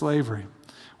bitterness of slavery.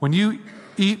 When you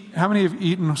eat, how many have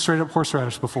eaten straight up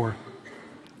horseradish before?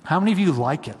 How many of you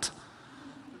like it?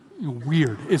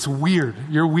 Weird. It's weird.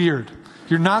 You're weird.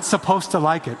 You're not supposed to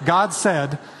like it. God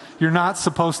said you're not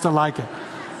supposed to like it.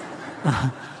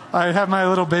 I had my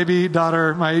little baby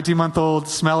daughter, my 18-month-old,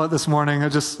 smell it this morning,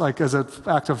 just like as an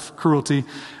act of cruelty.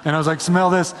 And I was like, "Smell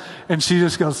this." And she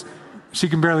just goes, she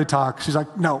can barely talk. She's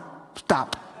like, "No,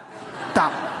 stop.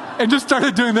 And just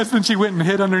started doing this, and she went and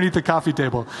hid underneath the coffee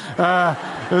table.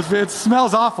 It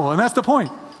smells awful, and that's the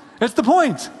point. It's the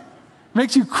point. It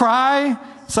makes you cry.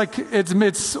 It's like,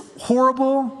 it's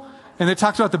horrible. And they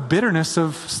talked about the bitterness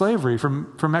of slavery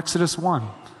from Exodus 1.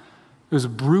 It was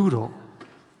brutal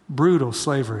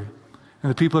slavery. And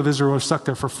the people of Israel were stuck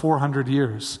there for 400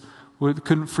 years.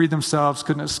 Couldn't free themselves,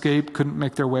 couldn't escape, couldn't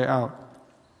make their way out.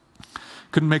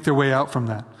 Couldn't make their way out from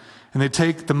that. And they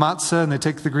take the matzah and they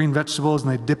take the green vegetables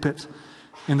and they dip it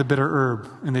in the bitter herb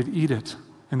and they'd eat it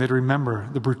and they'd remember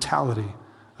the brutality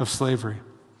of slavery.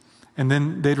 And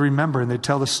then they'd remember and they'd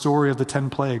tell the story of the 10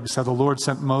 plagues, how the Lord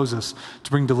sent Moses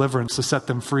to bring deliverance, to set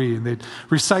them free. And they'd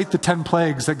recite the 10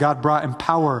 plagues that God brought in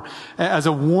power as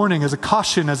a warning, as a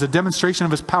caution, as a demonstration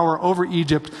of his power over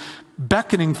Egypt,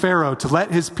 beckoning Pharaoh to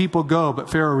let his people go. But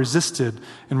Pharaoh resisted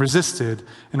and resisted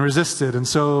and resisted. And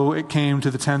so it came to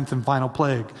the 10th and final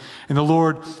plague. And the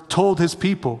Lord told his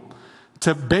people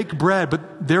to bake bread,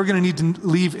 but they're going to need to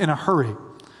leave in a hurry.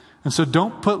 And so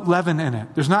don't put leaven in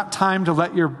it. There's not time to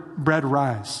let your bread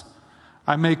rise.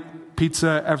 I make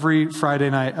pizza every Friday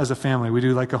night as a family. We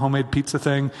do like a homemade pizza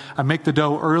thing. I make the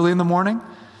dough early in the morning,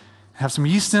 have some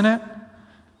yeast in it,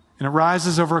 and it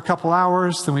rises over a couple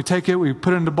hours. Then we take it, we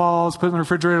put it into balls, put it in the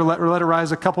refrigerator, let it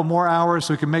rise a couple more hours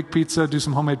so we can make pizza, do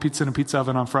some homemade pizza in a pizza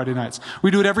oven on Friday nights.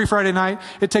 We do it every Friday night.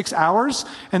 It takes hours,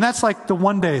 and that's like the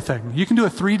one-day thing. You can do a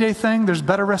 3-day thing. There's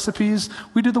better recipes.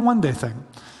 We do the one-day thing.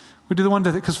 We do the one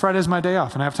day because Friday is my day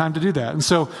off and I have time to do that. And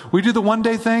so we do the one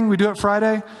day thing. We do it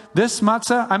Friday. This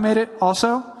matzah, I made it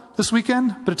also this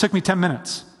weekend, but it took me 10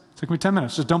 minutes. It took me 10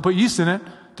 minutes. Just don't put yeast in it.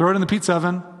 Throw it in the pizza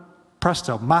oven.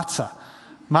 Presto. Matzah.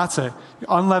 Matzah.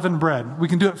 Unleavened bread. We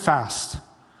can do it fast.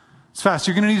 It's fast.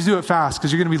 You're going to need to do it fast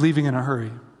because you're going to be leaving in a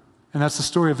hurry. And that's the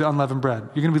story of the unleavened bread.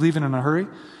 You're going to be leaving in a hurry.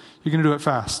 You're going to do it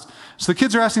fast. So the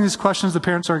kids are asking these questions. The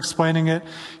parents are explaining it.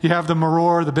 You have the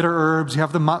maror, the bitter herbs. You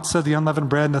have the matzah, the unleavened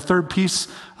bread. And the third piece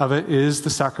of it is the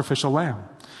sacrificial lamb.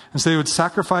 And so they would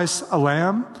sacrifice a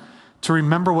lamb to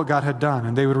remember what God had done.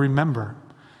 And they would remember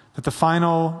that the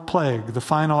final plague, the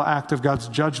final act of God's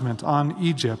judgment on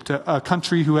Egypt, a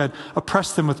country who had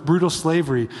oppressed them with brutal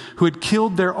slavery, who had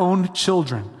killed their own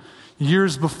children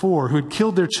years before, who had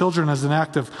killed their children as an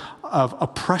act of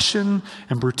oppression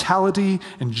and brutality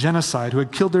and genocide, who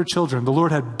had killed their children. The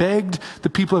Lord had begged the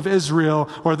people of Israel,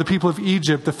 or the people of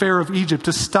Egypt, the Pharaoh of Egypt,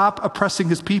 to stop oppressing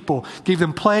his people. Gave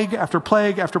them plague after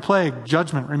plague after plague.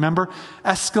 Judgment, remember?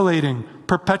 Escalating,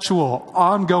 perpetual,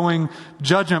 ongoing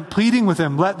judgment, pleading with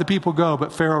him, let the people go.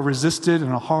 But Pharaoh resisted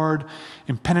in a hard,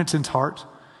 impenitent heart.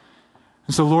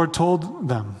 And so the Lord told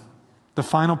them, the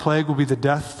final plague will be the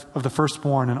death of the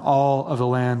firstborn in all of the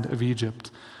land of Egypt,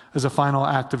 as a final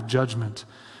act of judgment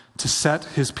to set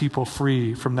his people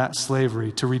free from that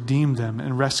slavery, to redeem them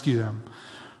and rescue them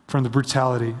from the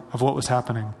brutality of what was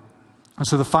happening. And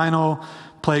so the final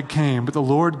plague came, but the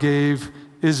Lord gave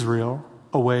Israel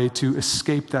a way to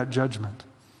escape that judgment.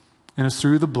 And it's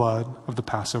through the blood of the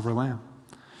Passover lamb.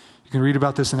 You can read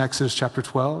about this in Exodus chapter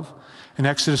 12. In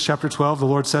Exodus chapter 12, the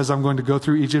Lord says, I'm going to go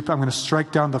through Egypt. I'm going to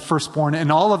strike down the firstborn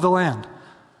in all of the land.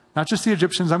 Not just the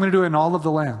Egyptians. I'm going to do it in all of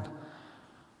the land.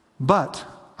 But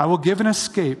I will give an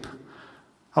escape.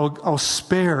 I will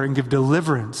spare and give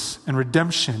deliverance and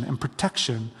redemption and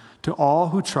protection to all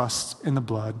who trust in the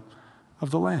blood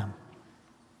of the Lamb.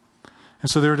 And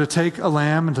so they were to take a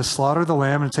lamb and to slaughter the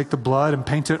lamb and take the blood and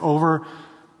paint it over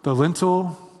the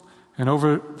lintel and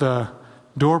over the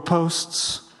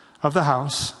doorposts of the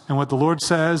house. And what the Lord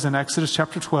says in Exodus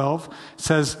chapter 12,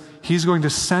 says he's going to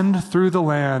send through the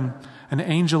land an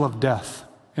angel of death.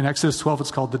 In Exodus 12,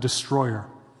 it's called the destroyer.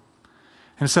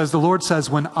 And it says, the Lord says,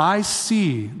 when I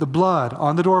see the blood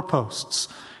on the doorposts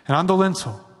and on the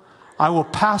lintel, I will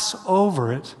pass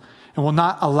over it and will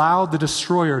not allow the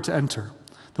destroyer to enter.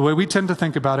 The way we tend to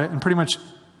think about it, and pretty much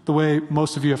the way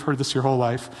most of you have heard this your whole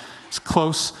life, it's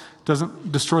close,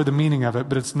 doesn't destroy the meaning of it,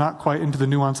 but it's not quite into the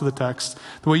nuance of the text.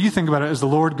 The way you think about it is the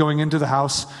Lord going into the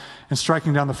house and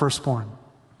striking down the firstborn.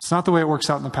 It's not the way it works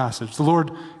out in the passage. The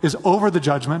Lord is over the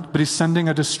judgment, but he's sending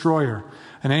a destroyer,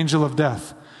 an angel of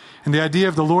death. And the idea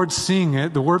of the Lord seeing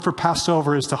it, the word for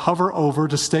Passover is to hover over,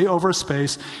 to stay over a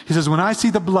space. He says, when I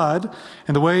see the blood,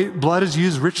 and the way blood is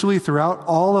used ritually throughout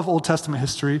all of Old Testament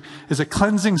history, is a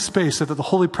cleansing space so that the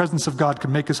holy presence of God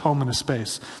can make his home in a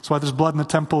space. That's why there's blood in the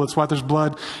temple. It's why there's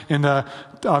blood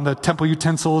on the temple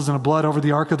utensils, and blood over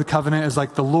the Ark of the Covenant is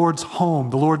like the Lord's home.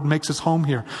 The Lord makes his home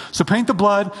here. So paint the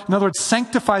blood. In other words,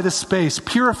 sanctify this space,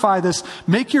 purify this,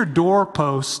 make your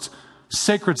doorpost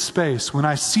sacred space. When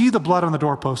I see the blood on the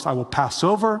doorpost, I will pass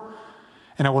over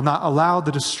and I will not allow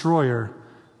the destroyer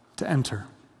to enter.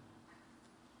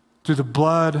 Through the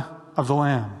blood of the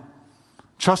Lamb.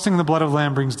 Trusting in the blood of the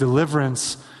Lamb brings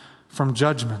deliverance from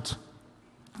judgment.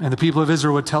 And the people of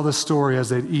Israel would tell this story as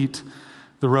they'd eat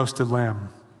the roasted lamb.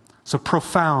 It's a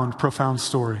profound, profound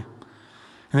story.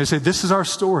 And they say, this is our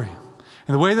story.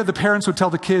 And the way that the parents would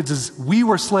tell the kids is, we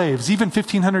were slaves. Even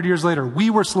 1,500 years later, we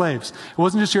were slaves. It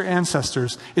wasn't just your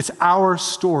ancestors. It's our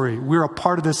story. We're a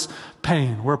part of this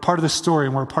pain. We're a part of this story,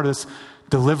 and we're a part of this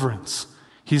deliverance.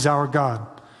 He's our God.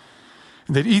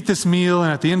 And they'd eat this meal,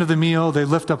 and at the end of the meal, they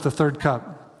lift up the third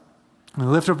cup. And they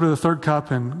lift up the third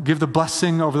cup and give the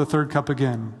blessing over the third cup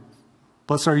again.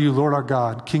 Blessed are you, Lord our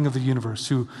God, King of the universe,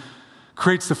 who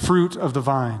creates the fruit of the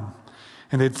vine.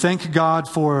 And they'd thank God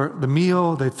for the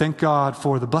meal. They'd thank God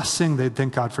for the blessing. They'd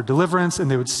thank God for deliverance. And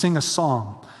they would sing a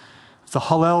song. The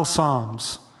Hallel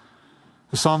Psalms.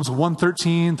 The Psalms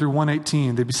 113 through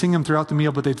 118. They'd be singing them throughout the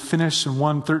meal, but they'd finish in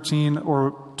 113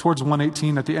 or towards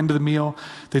 118 at the end of the meal.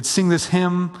 They'd sing this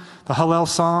hymn, the Hallel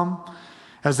Psalm.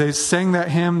 As they sang that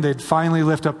hymn, they'd finally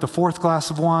lift up the fourth glass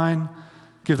of wine,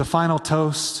 give the final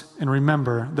toast, and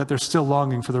remember that they're still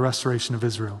longing for the restoration of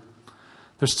Israel.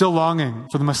 They're still longing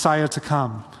for the Messiah to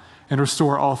come and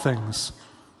restore all things.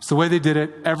 It's the way they did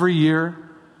it every year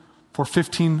for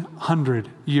 1,500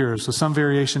 years, with some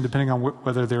variation depending on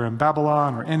whether they're in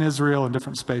Babylon or in Israel in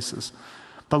different spaces.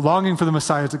 But longing for the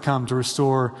Messiah to come to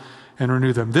restore and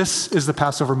renew them. This is the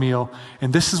Passover meal,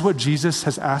 and this is what Jesus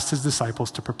has asked his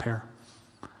disciples to prepare.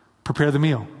 Prepare the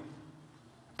meal.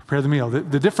 Prepare the meal.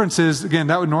 The difference is, again,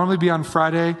 that would normally be on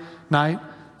Friday night.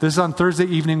 This is on Thursday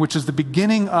evening, which is the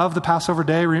beginning of the Passover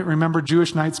day. Remember,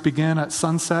 Jewish nights begin at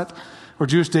sunset, or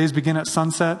Jewish days begin at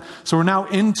sunset. So we're now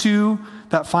into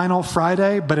that final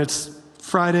Friday, but it's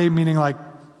Friday, meaning like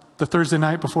the Thursday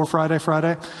night before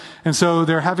Friday. And so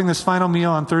they're having this final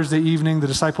meal on Thursday evening. The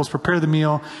disciples prepare the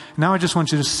meal. Now I just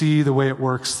want you to see the way it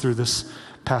works through this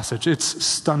passage. It's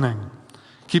stunning.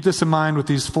 Keep this in mind with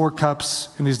these 4 cups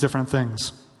and these different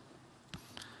things.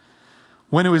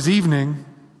 When it was evening,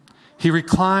 he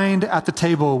reclined at the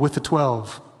table with the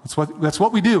 12. That's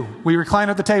what we do. We recline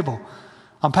at the table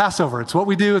on Passover. It's what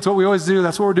we do. It's what we always do.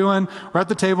 That's what we're doing. We're at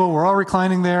the table. We're all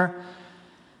reclining there.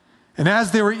 And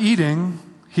as they were eating,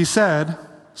 he said,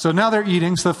 so now they're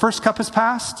eating. So the first cup has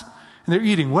passed and they're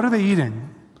eating. What are they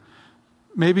eating?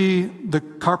 Maybe the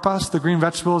karpas, the green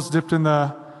vegetables dipped in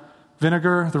the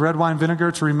vinegar, the red wine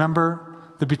vinegar, to remember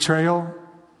the betrayal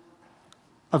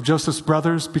of Joseph's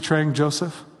brothers betraying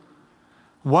Joseph.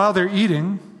 While they're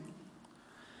eating,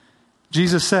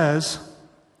 Jesus says,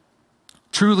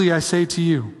 truly I say to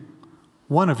you,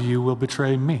 one of you will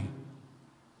betray me.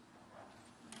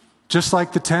 Just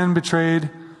like the 10 betrayed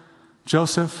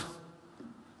Joseph,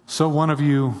 so one of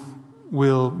you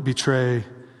will betray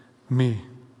me.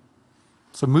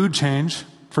 It's a mood change,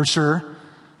 for sure.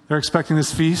 They're expecting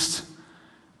this feast,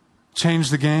 change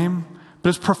the game. But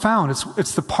it's profound.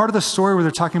 It's the part of the story where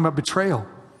they're talking about betrayal.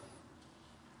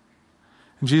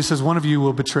 And Jesus says, one of you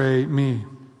will betray me.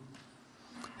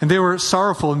 And they were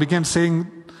sorrowful and began saying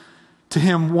to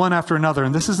him one after another,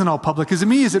 and this isn't all public, is it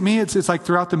me? Is it me? It's like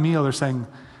throughout the meal they're saying,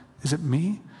 is it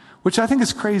me? Which I think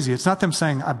is crazy. It's not them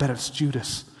saying, I bet it's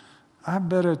Judas. I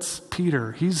bet it's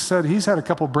Peter. He's had a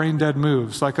couple brain dead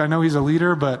moves. Like, I know he's a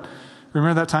leader, but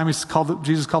remember that time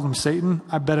Jesus called him Satan?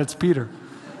 I bet it's Peter.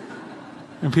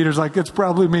 And Peter's like, it's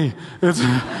probably me. It's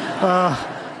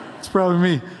probably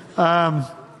me.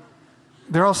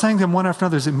 They're all saying to him one after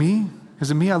another, is it me?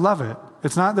 Is it me? I love it.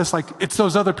 It's not this like, it's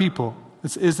those other people.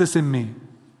 Is this in me?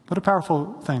 What a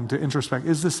powerful thing to introspect.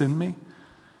 Is this in me?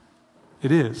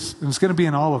 It is. And it's going to be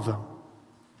in all of them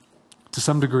to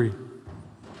some degree.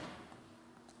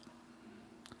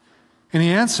 And he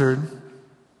answered,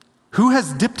 who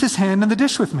has dipped his hand in the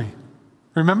dish with me?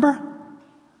 Remember?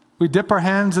 We dip our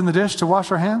hands in the dish to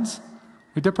wash our hands.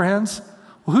 We dip our hands.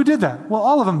 Well, who did that? Well,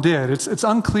 all of them did. It's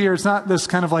unclear. It's not this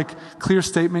kind of like clear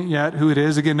statement yet who it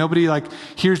is. Again, nobody like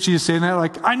hears Jesus saying that.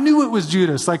 Like, I knew it was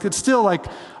Judas. Like, it's still like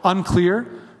unclear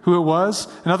who it was.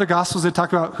 In other gospels, they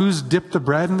talk about who's dipped the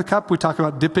bread in the cup. We talk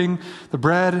about dipping the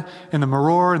bread in the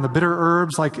maror and the bitter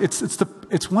herbs. Like,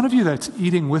 it's one of you that's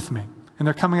eating with me. And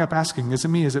they're coming up asking, is it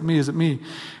me? Is it me? Is it me?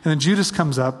 And then Judas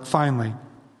comes up finally.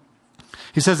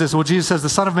 He says this, well, Jesus says, the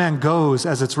Son of Man goes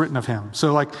as it's written of him.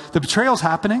 So like the betrayal's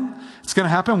happening. It's going to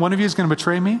happen. One of you is going to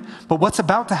betray me. But what's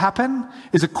about to happen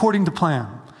is according to plan.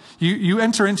 You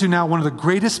enter into now one of the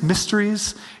greatest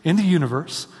mysteries in the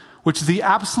universe, which is the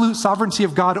absolute sovereignty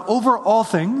of God over all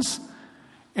things,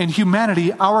 and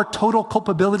humanity, our total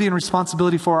culpability and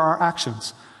responsibility for our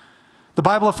actions. The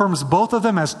Bible affirms both of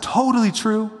them as totally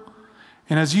true.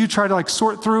 And as you try to like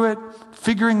sort through it,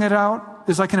 figuring it out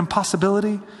is like an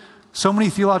impossibility. So many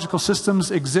theological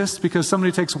systems exist because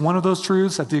somebody takes one of those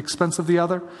truths at the expense of the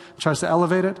other and tries to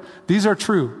elevate it. These are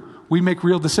true. We make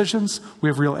real decisions. We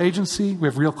have real agency. We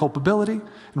have real culpability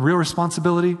and real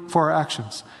responsibility for our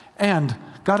actions. And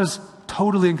God is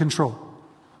totally in control.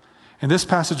 And this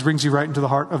passage brings you right into the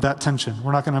heart of that tension.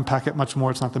 We're not going to unpack it much more.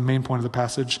 It's not the main point of the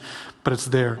passage, but it's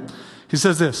there. He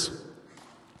says this,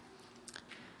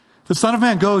 the Son of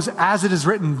Man goes as it is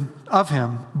written of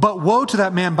him, but woe to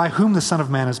that man by whom the Son of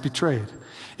Man is betrayed.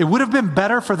 It would have been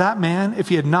better for that man if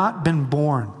he had not been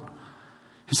born.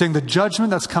 He's saying the judgment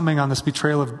that's coming on this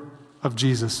betrayal of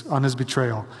Jesus, on his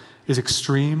betrayal, is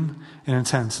extreme and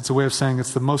intense. It's a way of saying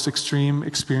it's the most extreme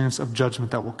experience of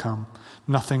judgment that will come.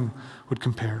 Nothing would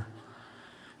compare.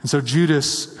 And so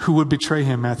Judas, who would betray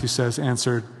him, Matthew says,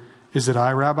 answered, is it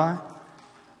I, Rabbi?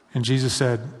 And Jesus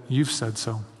said, you've said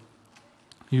so.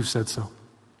 You've said so.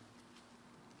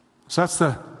 So that's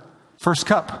the first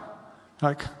cup.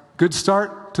 Like, good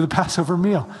start to the Passover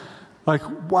meal. Like,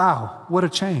 wow, what a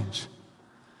change.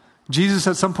 Jesus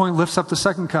at some point lifts up the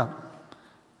second cup,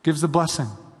 gives the blessing,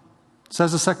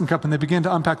 says the second cup, and they begin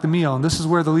to unpack the meal. And this is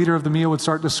where the leader of the meal would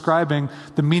start describing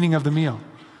the meaning of the meal.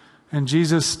 And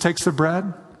Jesus takes the bread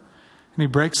and he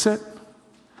breaks it,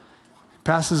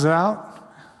 passes it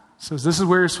out, says, this is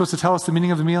where you're supposed to tell us the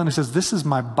meaning of the meal. And he says, this is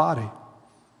my body.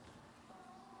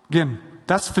 Again,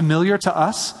 that's familiar to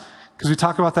us because we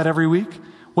talk about that every week.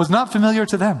 Was not familiar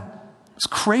to them. It's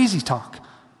crazy talk.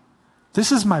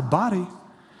 This is my body.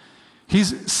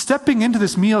 He's stepping into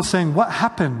this meal saying, what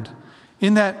happened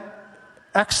in that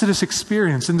Exodus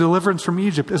experience and deliverance from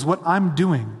Egypt is what I'm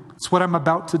doing. It's what I'm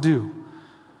about to do.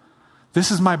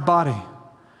 This is my body,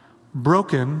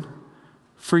 broken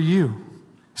for you.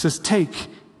 He says, take,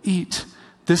 eat.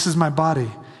 This is my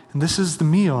body. And this is the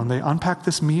meal. And they unpack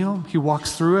this meal. He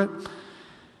walks through it.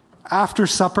 After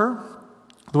supper,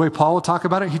 the way Paul will talk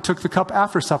about it, he took the cup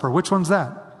after supper. Which one's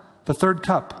that? The third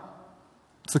cup.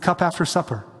 It's the cup after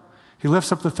supper. He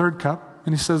lifts up the third cup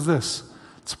and he says this.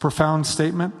 It's a profound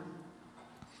statement.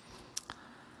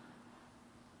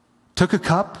 Took a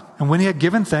cup, and when he had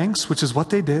given thanks, which is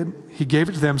what they did, he gave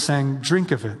it to them, saying,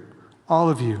 drink of it, all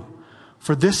of you,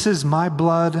 for this is my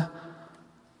blood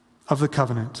of the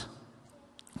covenant,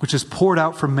 which is poured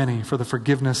out for many for the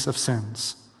forgiveness of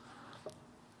sins.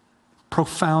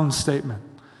 Profound statement.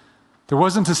 There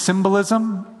wasn't a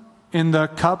symbolism in the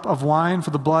cup of wine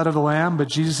for the blood of the Lamb, but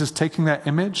Jesus is taking that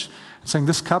image and saying,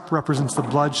 this cup represents the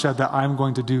bloodshed that I'm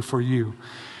going to do for you.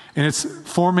 And it's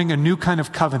forming a new kind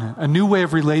of covenant, a new way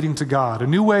of relating to God, a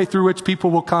new way through which people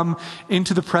will come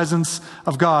into the presence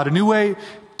of God, a new way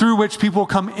through which people will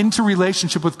come into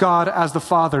relationship with God as the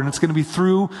Father, and it's going to be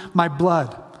through my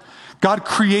blood. God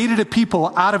created a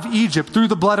people out of Egypt through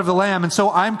the blood of the Lamb, and so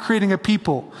I'm creating a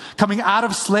people coming out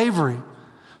of slavery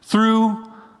through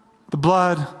the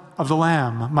blood of the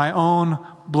Lamb, my own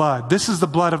blood. This is the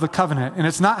blood of the covenant. And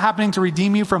it's not happening to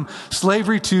redeem you from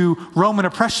slavery to Roman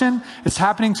oppression. It's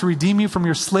happening to redeem you from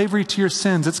your slavery to your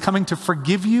sins. It's coming to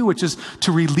forgive you, which is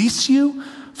to release you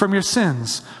from your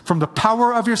sins, from the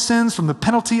power of your sins, from the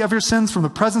penalty of your sins, from the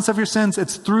presence of your sins.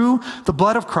 It's through the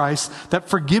blood of Christ that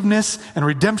forgiveness and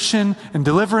redemption and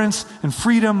deliverance and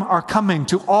freedom are coming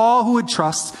to all who would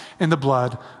trust in the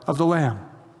blood of the Lamb.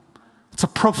 It's a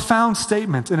profound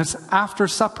statement, and it's after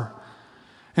supper.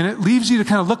 And it leaves you to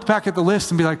kind of look back at the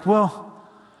list and be like, well,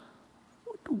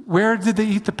 where did they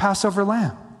eat the Passover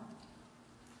lamb?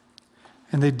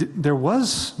 And there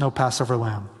was no Passover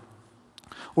lamb.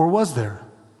 Or was there?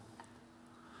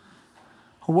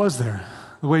 Or was there?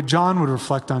 The way John would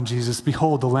reflect on Jesus,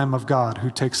 behold, the Lamb of God who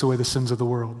takes away the sins of the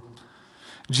world.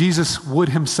 Jesus would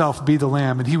himself be the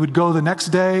lamb, and he would go the next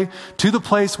day to the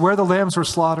place where the lambs were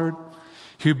slaughtered.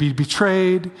 He would be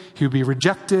betrayed, he would be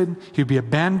rejected, he would be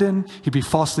abandoned, he'd be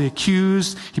falsely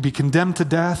accused, he'd be condemned to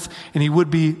death, and he would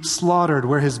be slaughtered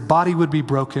where his body would be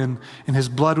broken and his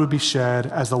blood would be shed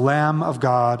as the Lamb of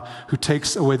God who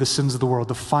takes away the sins of the world,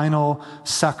 the final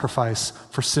sacrifice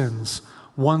for sins,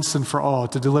 once and for all,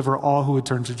 to deliver all who would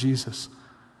turn to Jesus.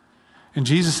 And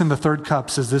Jesus in the third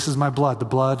cup says, this is my blood, the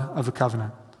blood of the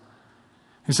covenant.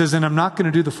 He says, and I'm not going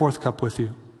to do the fourth cup with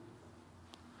you.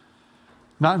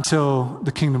 Not until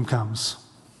the kingdom comes.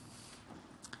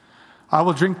 I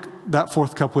will drink that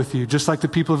fourth cup with you, just like the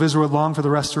people of Israel long for the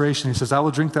restoration. He says, I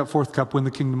will drink that fourth cup when the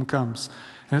kingdom comes.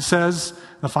 And it says,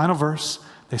 in the final verse,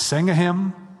 they sang a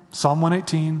hymn, Psalm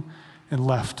 118, and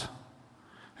left.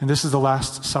 And this is the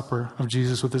Last Supper of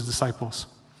Jesus with his disciples.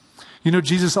 You know,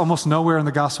 Jesus almost nowhere in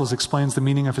the Gospels explains the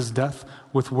meaning of his death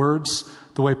with words,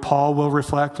 the way Paul will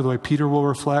reflect, or the way Peter will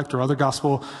reflect, or other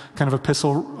gospel kind of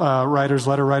epistle writers,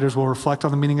 letter writers will reflect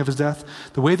on the meaning of his death.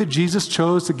 The way that Jesus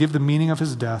chose to give the meaning of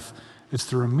his death is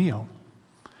through a meal,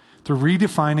 through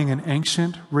redefining an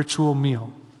ancient ritual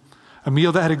meal, a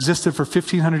meal that had existed for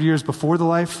 1,500 years before the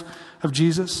life of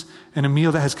Jesus, and a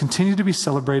meal that has continued to be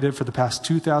celebrated for the past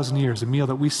 2,000 years, a meal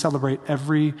that we celebrate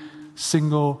every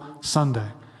single Sunday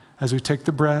as we take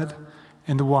the bread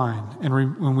and the wine, and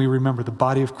when we remember the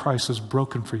body of Christ was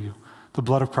broken for you, the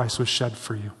blood of Christ was shed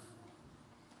for you.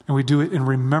 And we do it in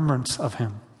remembrance of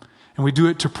him. And we do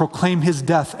it to proclaim his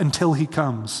death until he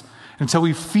comes, until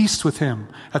we feast with him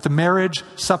at the marriage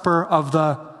supper of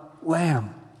the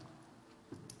Lamb.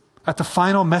 At the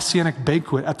final messianic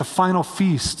banquet, at the final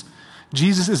feast,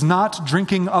 Jesus is not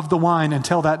drinking of the wine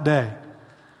until that day.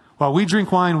 While we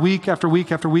drink wine week after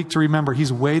week after week to remember,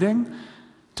 he's waiting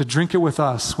to drink it with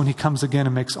us when he comes again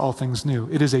and makes all things new.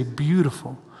 It is a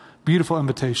beautiful, beautiful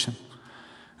invitation.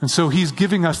 And so he's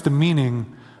giving us the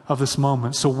meaning of this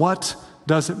moment. So what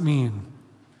does it mean?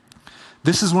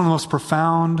 This is one of the most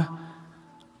profound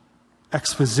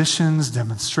expositions,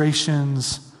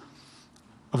 demonstrations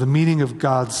of the meaning of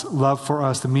God's love for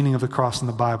us, the meaning of the cross in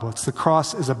the Bible. It's the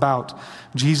cross is about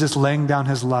Jesus laying down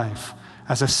his life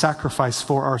as a sacrifice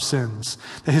for our sins.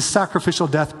 That his sacrificial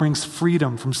death brings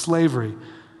freedom from slavery.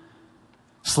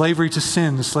 Slavery to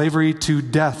sin, slavery to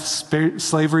death,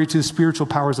 slavery to the spiritual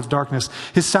powers of darkness.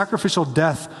 His sacrificial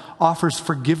death offers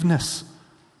forgiveness.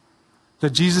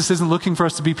 That Jesus isn't looking for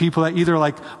us to be people that either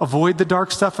avoid the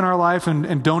dark stuff in our life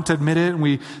and don't admit it, and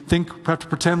we think we have to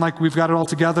pretend like we've got it all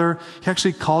together. He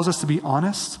actually calls us to be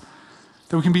honest.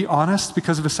 That we can be honest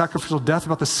because of his sacrificial death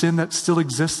about the sin that still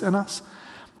exists in us.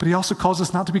 But he also calls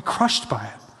us not to be crushed by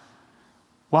it.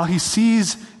 While he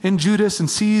sees in Judas and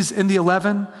sees in the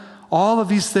 11 all of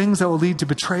these things that will lead to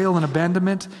betrayal and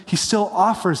abandonment, he still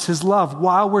offers his love.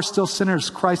 While we're still sinners,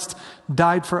 Christ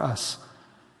died for us.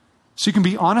 So you can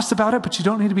be honest about it, but you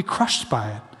don't need to be crushed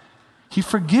by it. He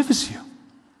forgives you.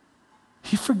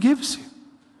 He forgives you.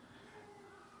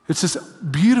 It's this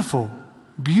beautiful,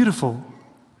 beautiful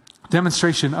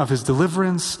demonstration of his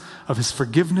deliverance, of his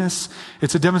forgiveness.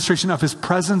 It's a demonstration of his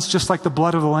presence, just like the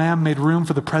blood of the Lamb made room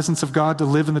for the presence of God to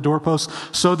live in the doorpost.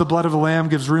 So the blood of the Lamb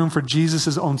gives room for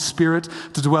Jesus' own Spirit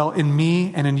to dwell in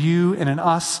me and in you and in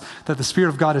us, that the Spirit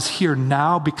of God is here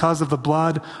now because of the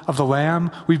blood of the Lamb.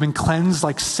 We've been cleansed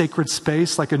like sacred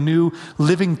space, like a new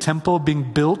living temple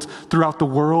being built throughout the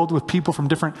world with people from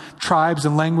different tribes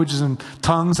and languages and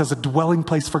tongues as a dwelling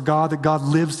place for God, that God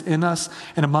lives in us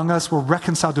and among us. We're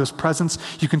reconciled to his presence.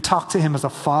 You can talk to him as a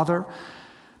father.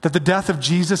 That the death of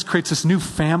Jesus creates this new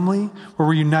family where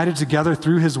we're united together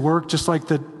through his work, just like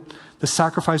the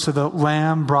sacrifice of the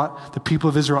Lamb brought the people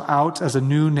of Israel out as a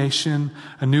new nation,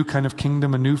 a new kind of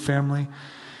kingdom, a new family.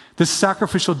 This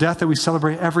sacrificial death that we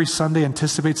celebrate every Sunday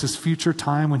anticipates this future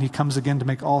time when he comes again to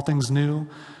make all things new,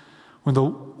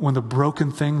 when the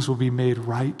broken things will be made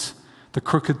right, the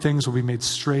crooked things will be made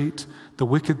straight, the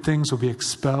wicked things will be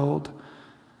expelled.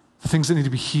 The things that need to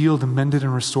be healed and mended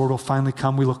and restored will finally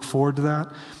come. We look forward to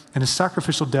that. And his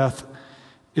sacrificial death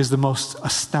is the most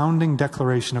astounding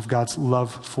declaration of God's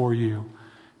love for you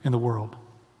in the world.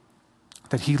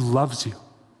 That he loves you.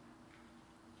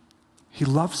 He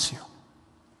loves you.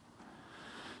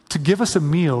 To give us a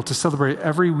meal to celebrate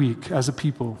every week as a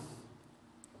people,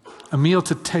 a meal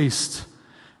to taste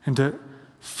and to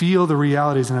feel the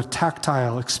realities in a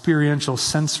tactile, experiential,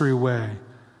 sensory way.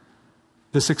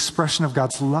 This expression of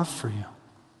God's love for you.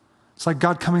 It's like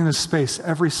God coming into space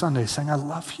every Sunday saying, I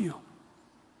love you.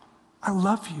 I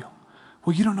love you.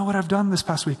 Well, you don't know what I've done this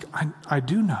past week. I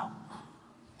do know.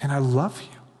 And I love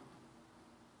you.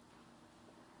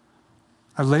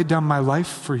 I laid down my life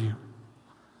for you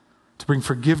to bring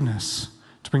forgiveness,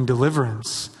 to bring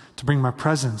deliverance, to bring my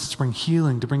presence, to bring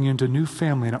healing, to bring you into a new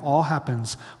family. And it all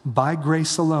happens by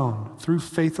grace alone, through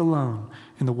faith alone,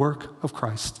 in the work of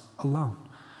Christ alone.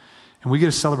 And we get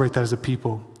to celebrate that as a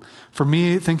people. For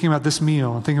me, thinking about this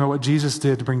meal and thinking about what Jesus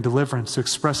did to bring deliverance, to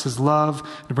express his love,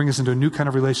 to bring us into a new kind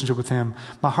of relationship with him,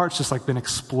 my heart's just been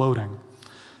exploding.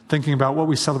 Thinking about what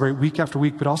we celebrate week after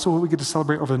week, but also what we get to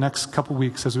celebrate over the next couple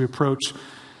weeks as we approach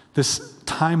this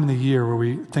time in the year where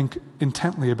we think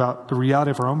intently about the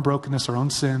reality of our own brokenness, our own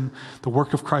sin, the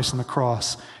work of Christ on the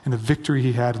cross, and the victory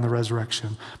he had in the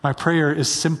resurrection. My prayer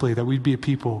is simply that we'd be a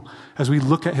people, as we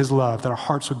look at his love, that our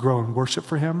hearts would grow in worship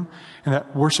for him, and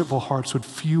that worshipful hearts would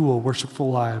fuel worshipful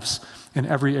lives in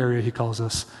every area he calls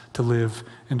us to live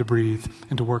and to breathe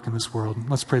and to work in this world.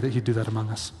 Let's pray that he'd do that among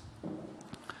us.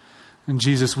 And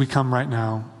Jesus, we come right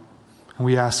now, and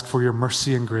we ask for your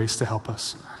mercy and grace to help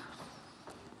us.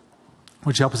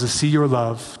 Would you help us to see your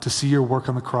love, to see your work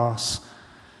on the cross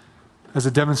as a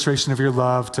demonstration of your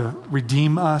love to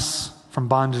redeem us from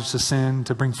bondage to sin,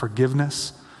 to bring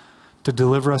forgiveness, to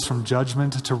deliver us from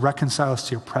judgment, to reconcile us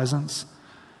to your presence,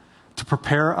 to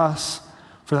prepare us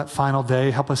for that final day.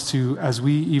 Help us to, as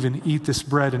we even eat this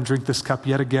bread and drink this cup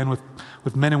yet again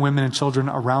with men and women and children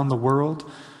around the world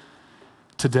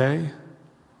today,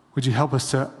 would you help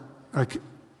us to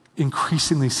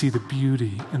increasingly see the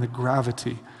beauty and the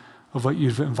gravity of what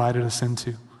you've invited us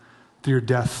into through your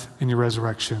death and your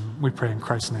resurrection. We pray in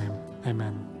Christ's name.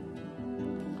 Amen.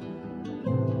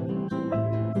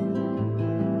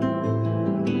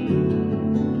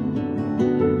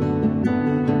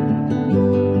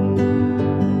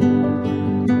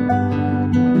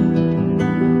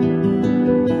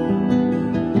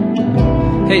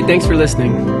 Hey, thanks for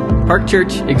listening. Park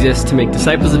Church exists to make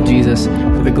disciples of Jesus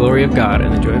for the glory of God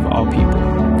and the joy of all people.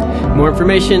 More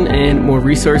information and more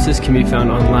resources can be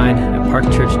found online at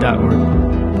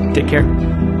parkchurch.org. Take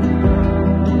care.